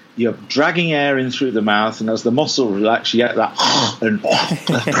mouth. You're dragging air in through the mouth, and as the muscle relax, you get that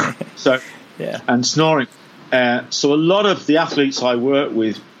and snoring. So a lot of the athletes I work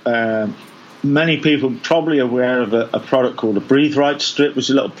with, many people probably aware of a product called a Breathe Right strip, which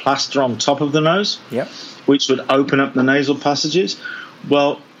is a little plaster on top of the nose, which would open up the nasal passages.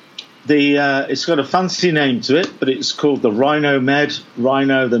 Well, it's got a fancy name to it, but it's called the Rhino Med.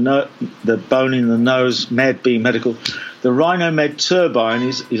 Rhino, the bone in the nose, Med being medical. The Rhino Med turbine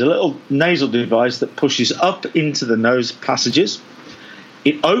is a little nasal device that pushes up into the nose passages.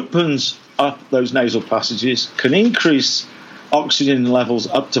 It opens up those nasal passages, can increase oxygen levels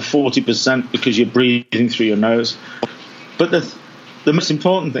up to 40% because you're breathing through your nose. But the most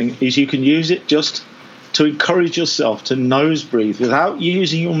important thing is you can use it just to encourage yourself to nose breathe without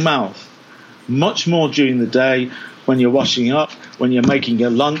using your mouth. Much more during the day, when you're washing up, when you're making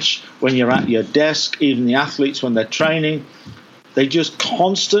your lunch, when you're at your desk. Even the athletes, when they're training, they just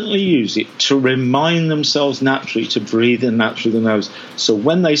constantly use it to remind themselves naturally to breathe in and out through the nose. So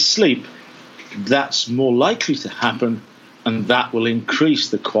when they sleep, that's more likely to happen, and that will increase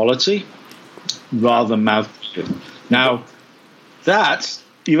the quality rather than mouth breathing. Now, that,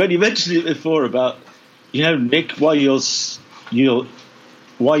 you already mentioned it before about, Nick, why you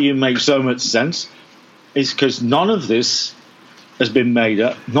make so much sense is because none of this has been made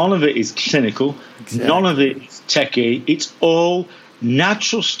up. None of it is clinical. Exactly. None of it is techie. It's all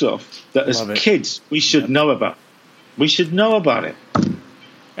natural stuff that as kids we should know about. We should know about it.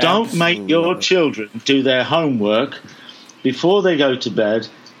 Don't make your children do their homework before they go to bed.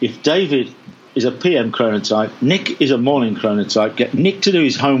 If David is a PM chronotype, Nick is a morning chronotype, get Nick to do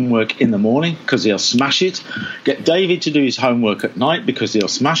his homework in the morning because he'll smash it. Get David to do his homework at night because he'll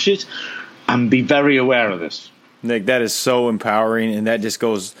smash it. And be very aware of this. Nick, that is so empowering, and that just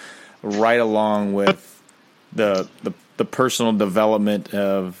goes right along with the personal development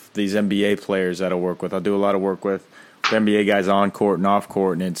of these NBA players that I work with. I do a lot of work with NBA guys on court and off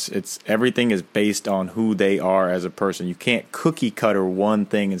court, and it's everything is based on who they are as a person. You can't cookie cutter one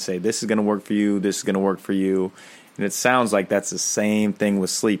thing and say this is going to work for you, this is going to work for you. And it sounds like that's the same thing with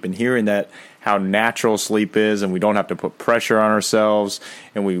sleep. And hearing that, how natural sleep is, and we don't have to put pressure on ourselves,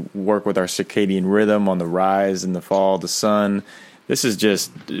 and we work with our circadian rhythm on the rise and the fall of the sun. This is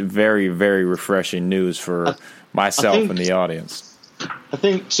just very, very refreshing news for myself and the audience. I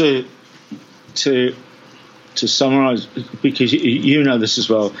think to summarize, because you know this as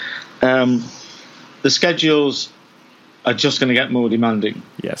well, the schedules are just going to get more demanding.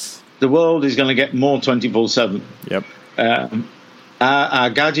 Yes. The world is going to get more 24/7. Yep. Our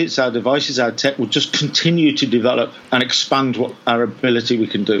gadgets, our devices, our tech will just continue to develop and expand what our ability we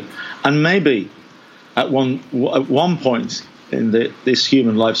can do. And maybe at one point, this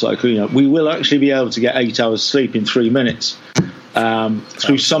human life cycle, we will actually be able to get 8 hours sleep in 3 minutes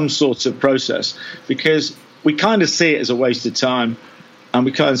through some sort of process, because we kind of see it as a waste of time, and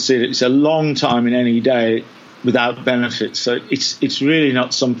we kind of see it's a long time in any day without benefits. So it's really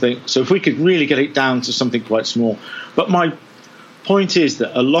not something. So if we could really get it down to something quite small. But my point is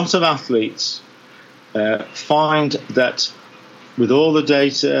that a lot of athletes find that with all the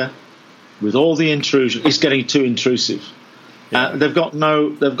data, with all the intrusion, it's getting too intrusive. Yeah. They've got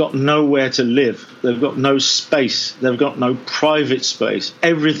nowhere to live. They've got no space. They've got no private space.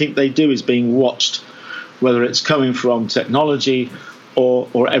 Everything they do is being watched, whether it's coming from technology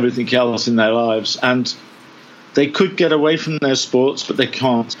or everything else in their lives. And they could get away from their sports, but they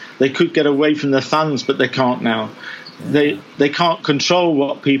can't. They could get away from their fans, but they can't now. Yeah. They can't control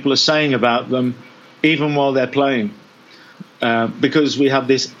what people are saying about them, even while they're playing. Because we have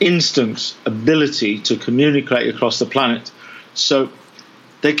this instant ability to communicate across the planet. So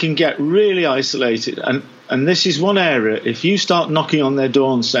they can get really isolated. And this is one area, if you start knocking on their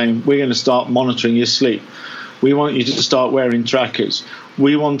door and saying, we're going to start monitoring your sleep, we want you to start wearing trackers,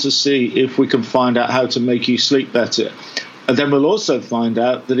 we want to see if we can find out how to make you sleep better. And then we'll also find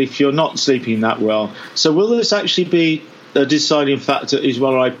out that if you're not sleeping that well, so will this actually be a deciding factor is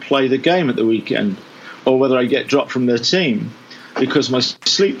whether I play the game at the weekend or whether I get dropped from their team because my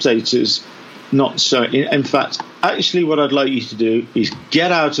sleep data's not so. In fact, actually what I'd like you to do is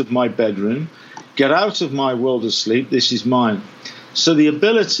get out of my bedroom, get out of my world of sleep. This is mine. So the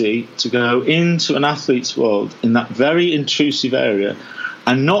ability to go into an athlete's world in that very intrusive area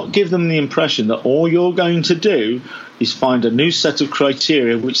and not give them the impression that all you're going to do is find a new set of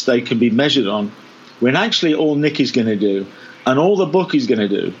criteria which they can be measured on, when actually all Nick is going to do and all the book is going to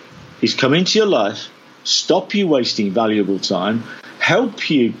do is come into your life, stop you wasting valuable time, help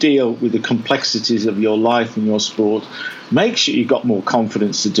you deal with the complexities of your life and your sport, make sure you've got more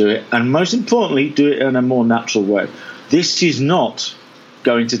confidence to do it, and most importantly, do it in a more natural way. This is not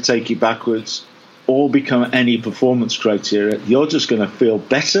going to take you backwards or become any performance criteria. You're just going to feel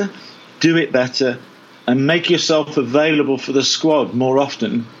better, do it better, and make yourself available for the squad more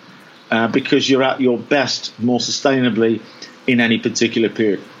often because you're at your best more sustainably in any particular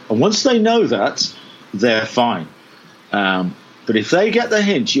period. And once they know that, they're fine. But if they get the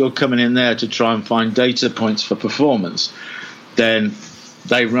hint you're coming in there to try and find data points for performance, then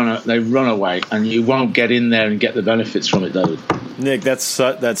they run away, and you won't get in there and get the benefits from it, David. Nick, that's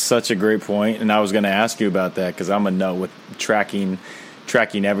such a great point, and I was going to ask you about that because I'm a nut with tracking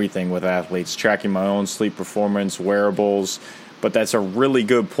everything with athletes, tracking my own sleep performance, wearables. But that's a really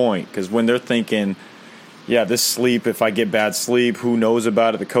good point, because when they're thinking, yeah, this sleep, if I get bad sleep, who knows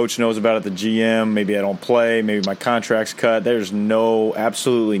about it? The coach knows about it, the GM, maybe I don't play, maybe my contract's cut. There's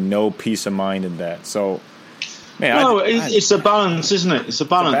absolutely no peace of mind in that. So, man, it's a balance, isn't it? It's a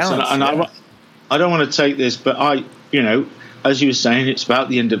balance. I don't want to take this, but as you were saying, it's about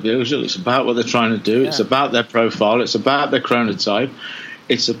the individual. It's about what they're trying to do. Yeah. It's about their profile. It's about their chronotype.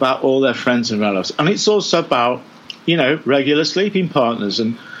 It's about all their friends and relatives. And it's also about, regular sleeping partners.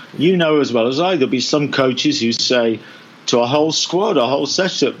 And as well as I, there'll be some coaches who say to a whole squad, a whole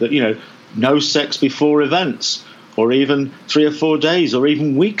setup that, no sex before events, or even 3 or 4 days, or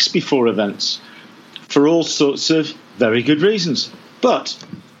even weeks before events, for all sorts of very good reasons. But,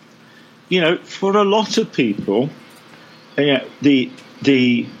 for a lot of people, the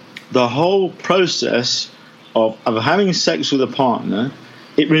whole process of having sex with a partner,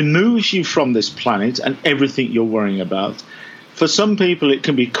 it removes you from this planet and everything you're worrying about. For some people, it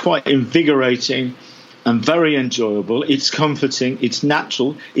can be quite invigorating and very enjoyable. It's comforting, it's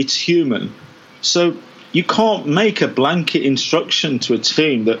natural, it's human. So you can't make a blanket instruction to a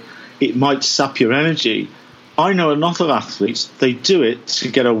team that it might sap your energy. I know a lot of athletes, they do it to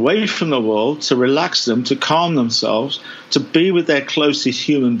get away from the world, to relax them, to calm themselves, to be with their closest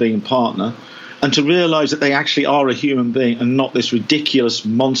human being partner, and to realize that they actually are a human being and not this ridiculous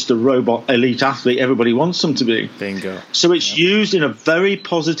monster robot elite athlete everybody wants them to be. Bingo. So it's used in a very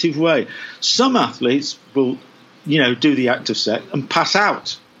positive way. Some athletes will, do the act of sex and pass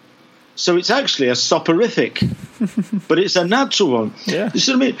out. So it's actually a soporific, but it's a natural one. Yeah. You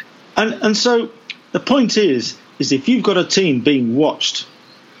see what I mean? And so the point is if you've got a team being watched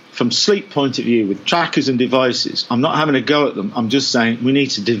from sleep point of view with trackers and devices, I'm not having a go at them. I'm just saying we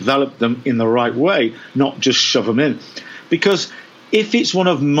need to develop them in the right way, not just shove them in. Because if it's one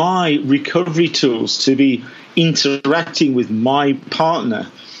of my recovery tools to be interacting with my partner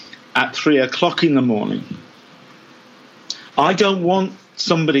at 3 o'clock in the morning, I don't want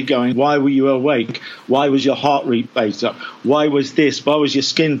somebody going, why were you awake? Why was your heart rate based up? Why was this? Why was your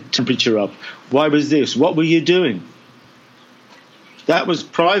skin temperature up? Why was this? What were you doing? That was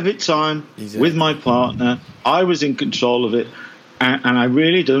private time with my partner. I was in control of it, and I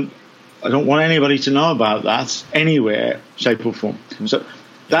really don't want anybody to know about that anywhere, shape or form. So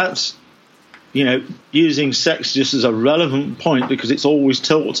that's, using sex just as a relevant point, because it's always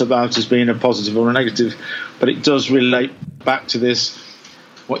talked about as being a positive or a negative, but it does relate back to this.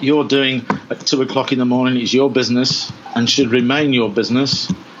 What you're doing at 2 o'clock in the morning is your business and should remain your business.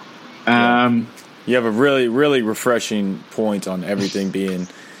 You have a really, really refreshing point on everything being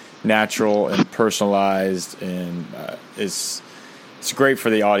natural and personalized, and it's great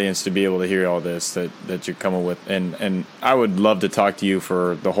for the audience to be able to hear all this that you're coming with. And I would love to talk to you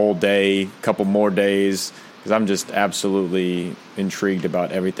for the whole day, a couple more days, because I'm just absolutely intrigued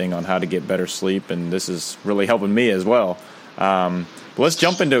about everything on how to get better sleep, and this is really helping me as well. Let's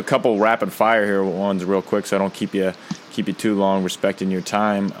jump into a couple rapid fire here ones real quick, so I don't keep you too long, respecting your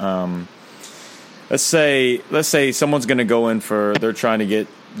time. Let's say someone's going to go in they're trying to get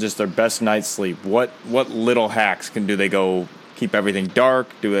just their best night's sleep. What little hacks do they go? Keep everything dark?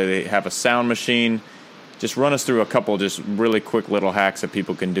 Do they have a sound machine? Just run us through a couple just really quick little hacks that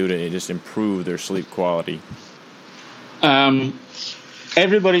people can do to just improve their sleep quality.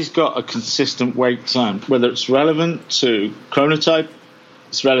 Everybody's got a consistent wake time, whether it's relevant to chronotype,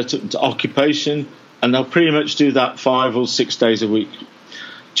 it's relative to occupation, and they'll pretty much do that 5 or 6 days a week.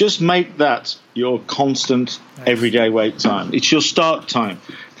 Just make that your constant everyday wake time. It's your start time.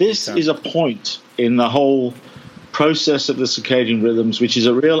 This is a point in the whole process of the circadian rhythms, which is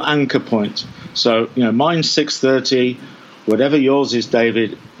a real anchor point. So, mine's 6:30, whatever yours is,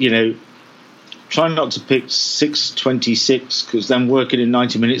 David, try not to pick 6:26, because then working in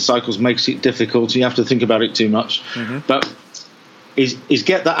 90-minute cycles makes it difficult. You have to think about it too much. Mm-hmm. But is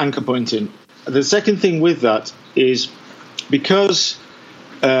get that anchor point in. The second thing with that is, because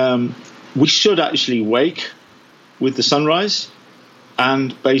we should actually wake with the sunrise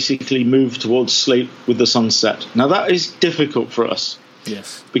and basically move towards sleep with the sunset. Now, that is difficult for us.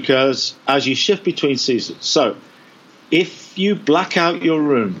 Yes. Because as you shift between seasons. So if you black out your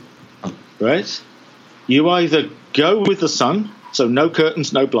room, right, you either go with the sun, so no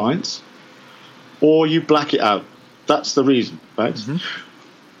curtains, no blinds, or you black it out. That's the reason, right? Mm-hmm.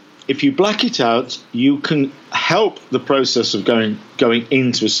 If you black it out, you can help the process of going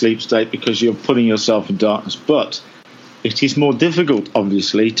into a sleep state, because you're putting yourself in darkness. But it is more difficult,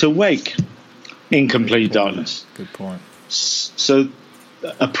 obviously, to wake in complete darkness. Good point. So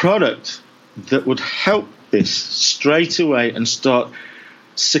a product that would help this straight away and start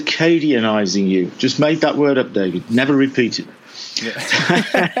circadianizing you. Just made that word up, David. Never repeat it. Yeah.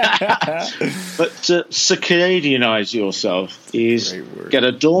 But to circadianize yourself is get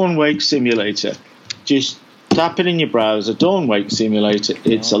a dawn wake simulator. Just tap it in your browser, dawn wake simulator.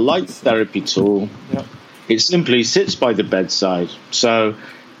 It's a light therapy tool. Yep. It simply sits by the bedside. So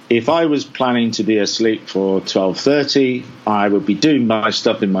if I was planning to be asleep for 12:30, I would be doing my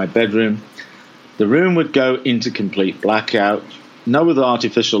stuff in my bedroom. The room would go into complete blackout. No other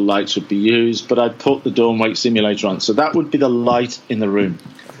artificial lights would be used, but I'd put the dawn wake simulator on. So that would be the light in the room.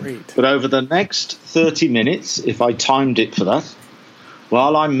 Great. But over the next 30 minutes, if I timed it for that,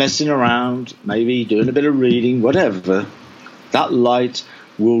 while I'm messing around, maybe doing a bit of reading, whatever, that light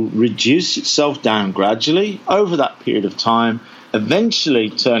will reduce itself down gradually over that period of time,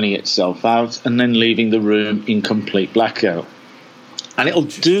 eventually turning itself out and then leaving the room in complete blackout. And it'll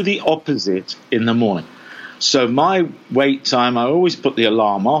do the opposite in the morning. So my wake time, I always put the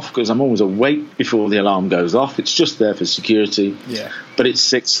alarm off, because I'm always awake before the alarm goes off. It's just there for security. Yeah. But it's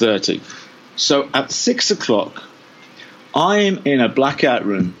 6:30. So at 6 o'clock, I'm in a blackout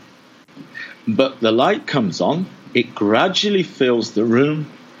room, but the light comes on. It gradually fills the room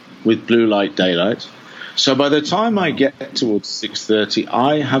with blue light daylight. So by the time I get towards 6:30,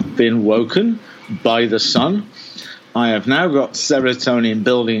 I have been woken by the sun. I have now got serotonin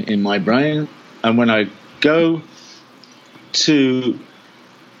building in my brain. And when I go to...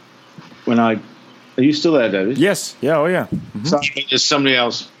 Are you still there, David? Yes. Yeah. Oh, yeah. Mm-hmm. Sorry, there's somebody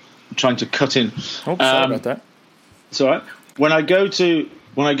else trying to cut in. Oh, sorry about that. It's all right. When I go to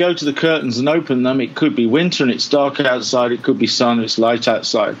the curtains and open them, it could be winter and it's dark outside. It could be sun and it's light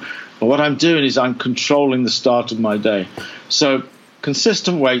outside. But what I'm doing is I'm controlling the start of my day. So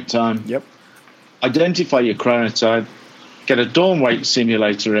consistent wake time. Yep. Identify your chronotype. Get a dawn wake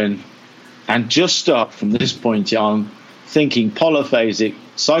simulator in. And just start from this point on thinking polyphasic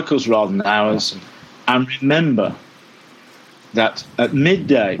cycles rather than hours. Awesome. And remember that at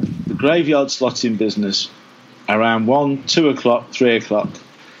midday, the graveyard slot in business, around 1, 2 o'clock, 3 o'clock,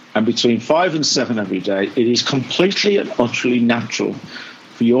 and between 5 and 7 every day, it is completely and utterly natural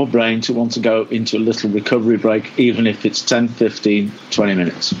for your brain to want to go into a little recovery break, even if it's 10, 15, 20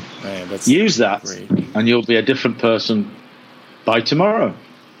 minutes. Man, use that, great. And you'll be a different person by tomorrow.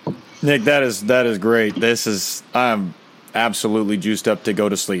 Nick, that is great. I'm absolutely juiced up to go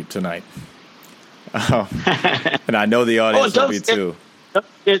to sleep tonight. And I know the audience will be too. Don't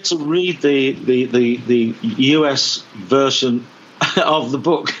forget to read the US version of the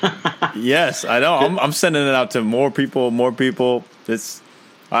book. Yes, I know. I'm sending it out to more people.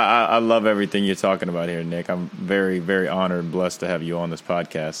 I love everything you're talking about here, Nick. I'm very, very honored and blessed to have you on this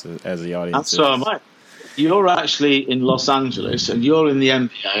podcast as the audience. That's so am I. You're actually in Los Angeles and you're in the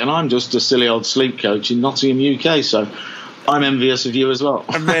NBA, and I'm just a silly old sleep coach in Nottingham, UK. So I'm envious of you as well.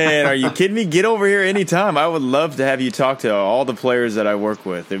 Man, are you kidding me? Get over here anytime. I would love to have you talk to all the players that I work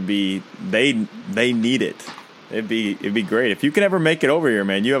with. They need it. It'd be great. If you can ever make it over here,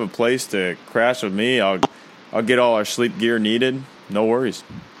 man, you have a place to crash with me. I'll get all our sleep gear needed. No worries.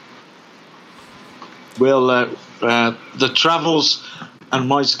 Well, the travels and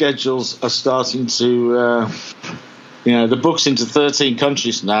my schedules are starting to, the book's into 13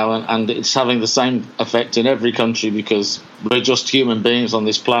 countries now, and it's having the same effect in every country because we're just human beings on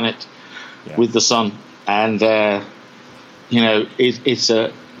this planet with the sun. And,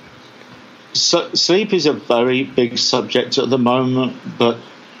 sleep is a very big subject at the moment, but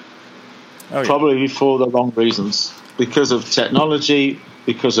probably for the wrong reasons. Because of technology,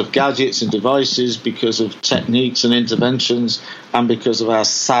 because of gadgets and devices, because of techniques and interventions, and because of our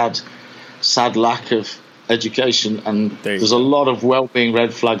sad lack of education. And there's a lot of well-being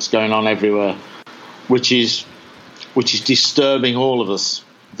red flags going on everywhere, which is disturbing all of us,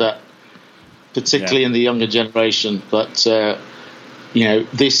 that particularly in the younger generation. But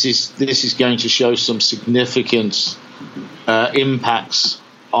this is going to show some significant impacts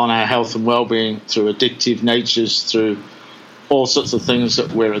on our health and well-being through addictive natures, through all sorts of things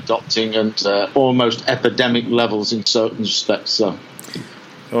that we're adopting, and almost epidemic levels in certain respects. So,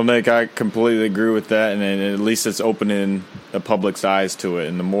 well, Nick, I completely agree with that, and at least it's opening the public's eyes to it.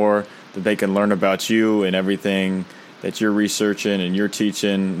 And the more that they can learn about you and everything that you're researching and you're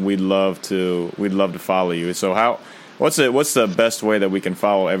teaching, we'd love to follow you. So, what's the best way that we can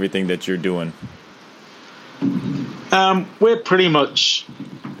follow everything that you're doing? We're pretty much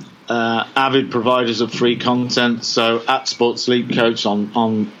avid providers of free content. So at Sports Sleep Coach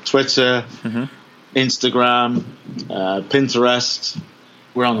on Twitter, Instagram, Pinterest.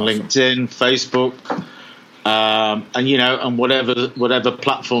 We're on LinkedIn, Facebook, and whatever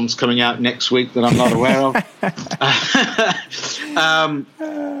platform's coming out next week that I'm not aware of.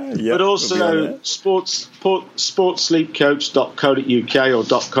 But also sportssleepcoach.co.uk or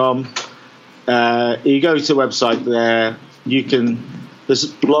 .com. You go to the website there.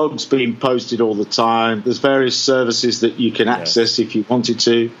 There's blogs being posted all the time. There's various services that you can access if you wanted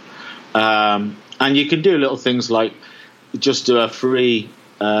to, and you can do little things like just do a free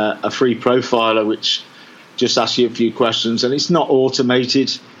profiler, which just asks you a few questions, and it's not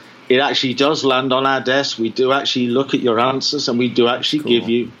automated. It actually does land on our desk. We do actually look at your answers, and we do actually give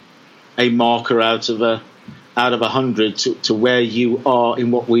you a marker out of 100 to where you are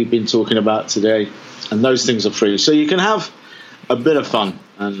in what we've been talking about today, and those things are free, so you can have a bit of fun.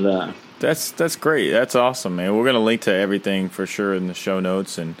 And that's great. That's awesome, man. We're going to link to everything for sure in the show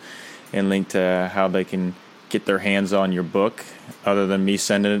notes, and link to how they can get their hands on your book, other than me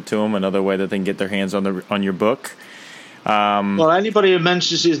sending it to them. Another way that they can get their hands on your book. Well, anybody who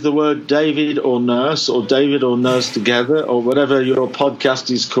mentions the word David or nurse together, or whatever your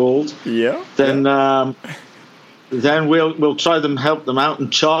podcast is called, then we'll try them, help them out,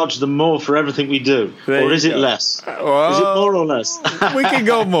 and charge them more for everything we do. Or is it less? Well, is it more or less? We can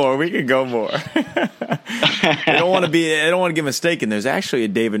go more. I don't want to get mistaken. There's actually a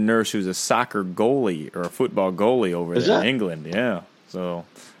David Nurse who's a soccer goalie or a football goalie over there in England. Yeah. So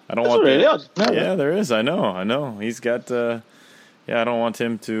I don't want that. Yeah, there is. I know. He's got. I don't want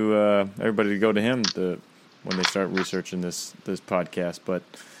him to. Everybody to go to him when they start researching this podcast. But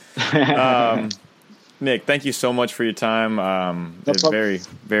Nick, thank you so much for your time. It's very,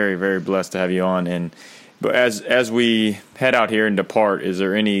 very, very blessed to have you on. But as we head out here and depart, is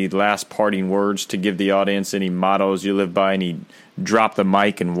there any last parting words to give the audience? Any mottos you live by? Any drop the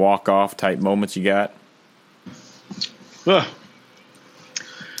mic and walk off type moments you got? No,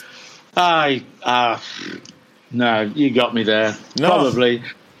 you got me there. No. Probably,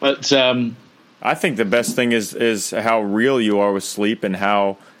 but I think the best thing is how real you are with sleep and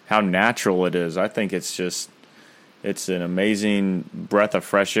how natural it is. I think it's an amazing breath of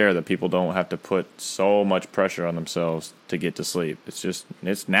fresh air that people don't have to put so much pressure on themselves to get to sleep.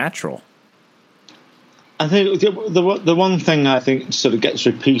 It's natural. I think the one thing I think sort of gets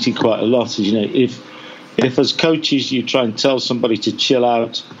repeated quite a lot is, if as coaches you try and tell somebody to chill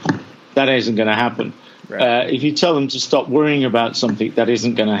out, that isn't going to happen. Right. If you tell them to stop worrying about something, that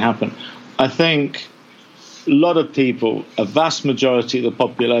isn't going to happen. I think a lot of people, a vast majority of the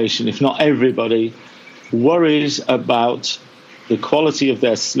population, if not everybody, worries about the quality of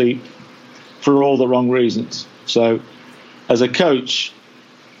their sleep for all the wrong reasons. So as a coach,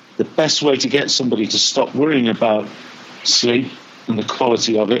 the best way to get somebody to stop worrying about sleep and the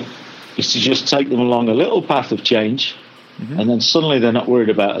quality of it is to just take them along a little path of change, and then suddenly they're not worried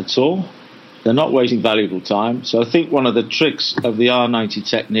about it at all. They're not wasting valuable time. So I think one of the tricks of the R90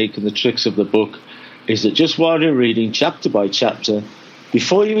 technique and the tricks of the book is that just while you're reading chapter by chapter,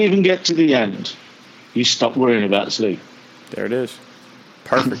 before you even get to the end, you stop worrying about sleep. There it is.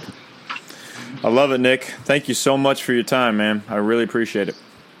 Perfect. I love it, Nick. Thank you so much for your time, man. I really appreciate it.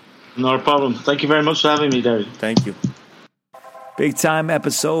 Not a problem. Thank you very much for having me, David. Thank you. Big time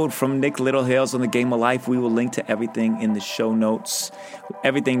episode from Nick Littlehales on the Game of Life. We will link to everything in the show notes.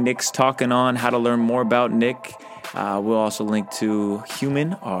 Everything Nick's talking on, how to learn more about Nick. We'll also link to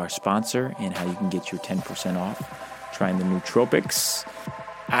Human, our sponsor, and how you can get your 10% off trying the nootropics.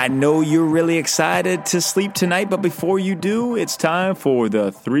 I know you're really excited to sleep tonight, but before you do, it's time for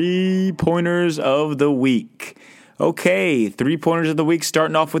the 3-pointers of the week. Okay, 3-pointers of the week,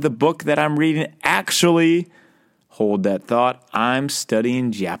 starting off with a book that I'm reading. Actually, hold that thought. I'm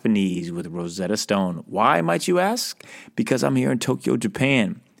studying Japanese with Rosetta Stone. Why, might you ask? Because I'm here in Tokyo,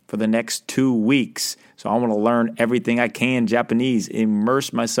 Japan for the next 2 weeks. So I want to learn everything I can Japanese,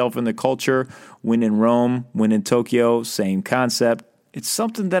 immerse myself in the culture. When in Rome, when in Tokyo, same concept. It's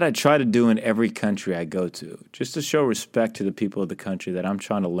something that I try to do in every country I go to, just to show respect to the people of the country that I'm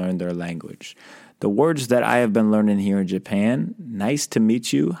trying to learn their language. The words that I have been learning here in Japan: nice to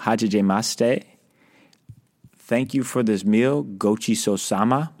meet you, hajimemashite. Thank you for this meal,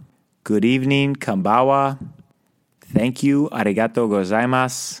 gochiso-sama. Good evening, konbanwa. Thank you, arigatou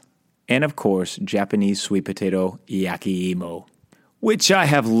gozaimasu. And of course, Japanese sweet potato, yakiimo, which I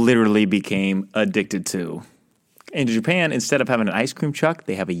have literally became addicted to. In Japan, instead of having an ice cream truck,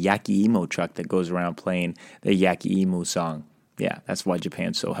 they have a yakiimo truck that goes around playing the yakiimo song. Yeah, that's why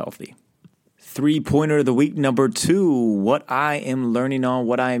Japan's so healthy. 3-pointer of the week, number 2. What I am learning on,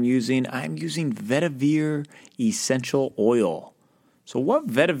 what I am using. I'm using vetiver essential oil. So what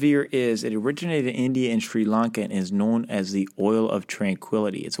vetiver is, it originated in India and Sri Lanka and is known as the oil of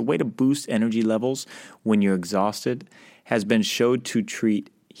tranquility. It's a way to boost energy levels when you're exhausted. Has been shown to treat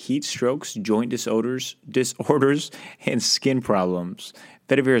heat strokes, joint disorders, and skin problems.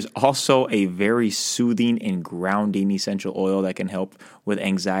 Vetiver is also a very soothing and grounding essential oil that can help with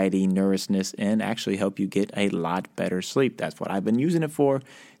anxiety, nervousness, and actually help you get a lot better sleep. That's what I've been using it for,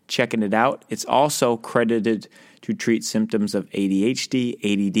 checking it out. It's also credited to treat symptoms of ADHD,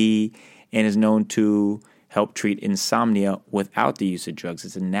 ADD, and is known to help treat insomnia without the use of drugs.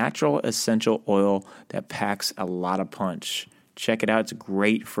 It's a natural essential oil that packs a lot of punch. Check it out. It's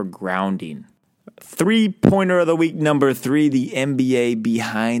great for grounding. 3-pointer of the week, number 3, the NBA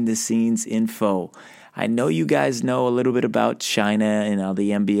behind-the-scenes info. I know you guys know a little bit about China and all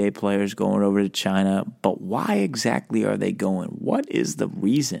the NBA players going over to China, but why exactly are they going? What is the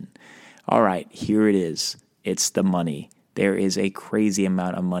reason? All right, here it is. It's the money. There is a crazy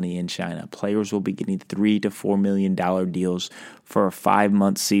amount of money in China. Players will be getting $3 to $4 million deals for a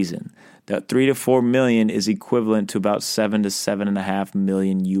 5-month season. That $3 to $4 million is equivalent to about $7 to $7.5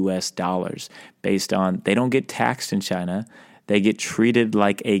 million US dollars. Based on, they don't get taxed in China. They get treated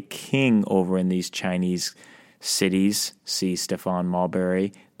like a king over in these Chinese cities. See Stephon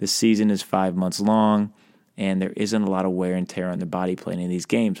Marbury. The season is 5 months long, and there isn't a lot of wear and tear on their body playing in these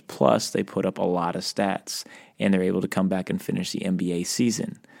games. Plus, they put up a lot of stats, and they're able to come back and finish the NBA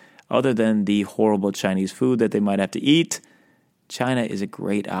season. Other than the horrible Chinese food that they might have to eat, China is a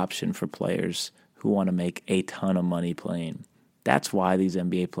great option for players who want to make a ton of money playing. That's why these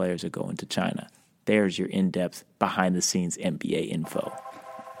NBA players are going to China. There's your in-depth, behind-the-scenes NBA info.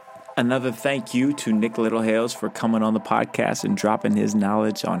 Another thank you to Nick Littlehales for coming on the podcast and dropping his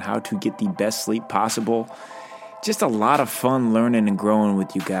knowledge on how to get the best sleep possible. Just a lot of fun learning and growing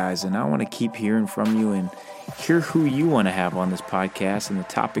with you guys, and I want to keep hearing from you and hear who you want to have on this podcast and the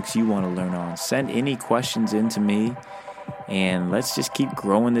topics you want to learn on. Send any questions in to me, and let's just keep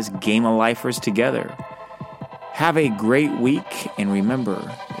growing this Game of Lifers together. Have a great week, and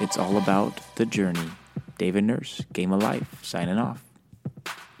remember, it's all about the journey. David Nurse, Game of Life, signing off.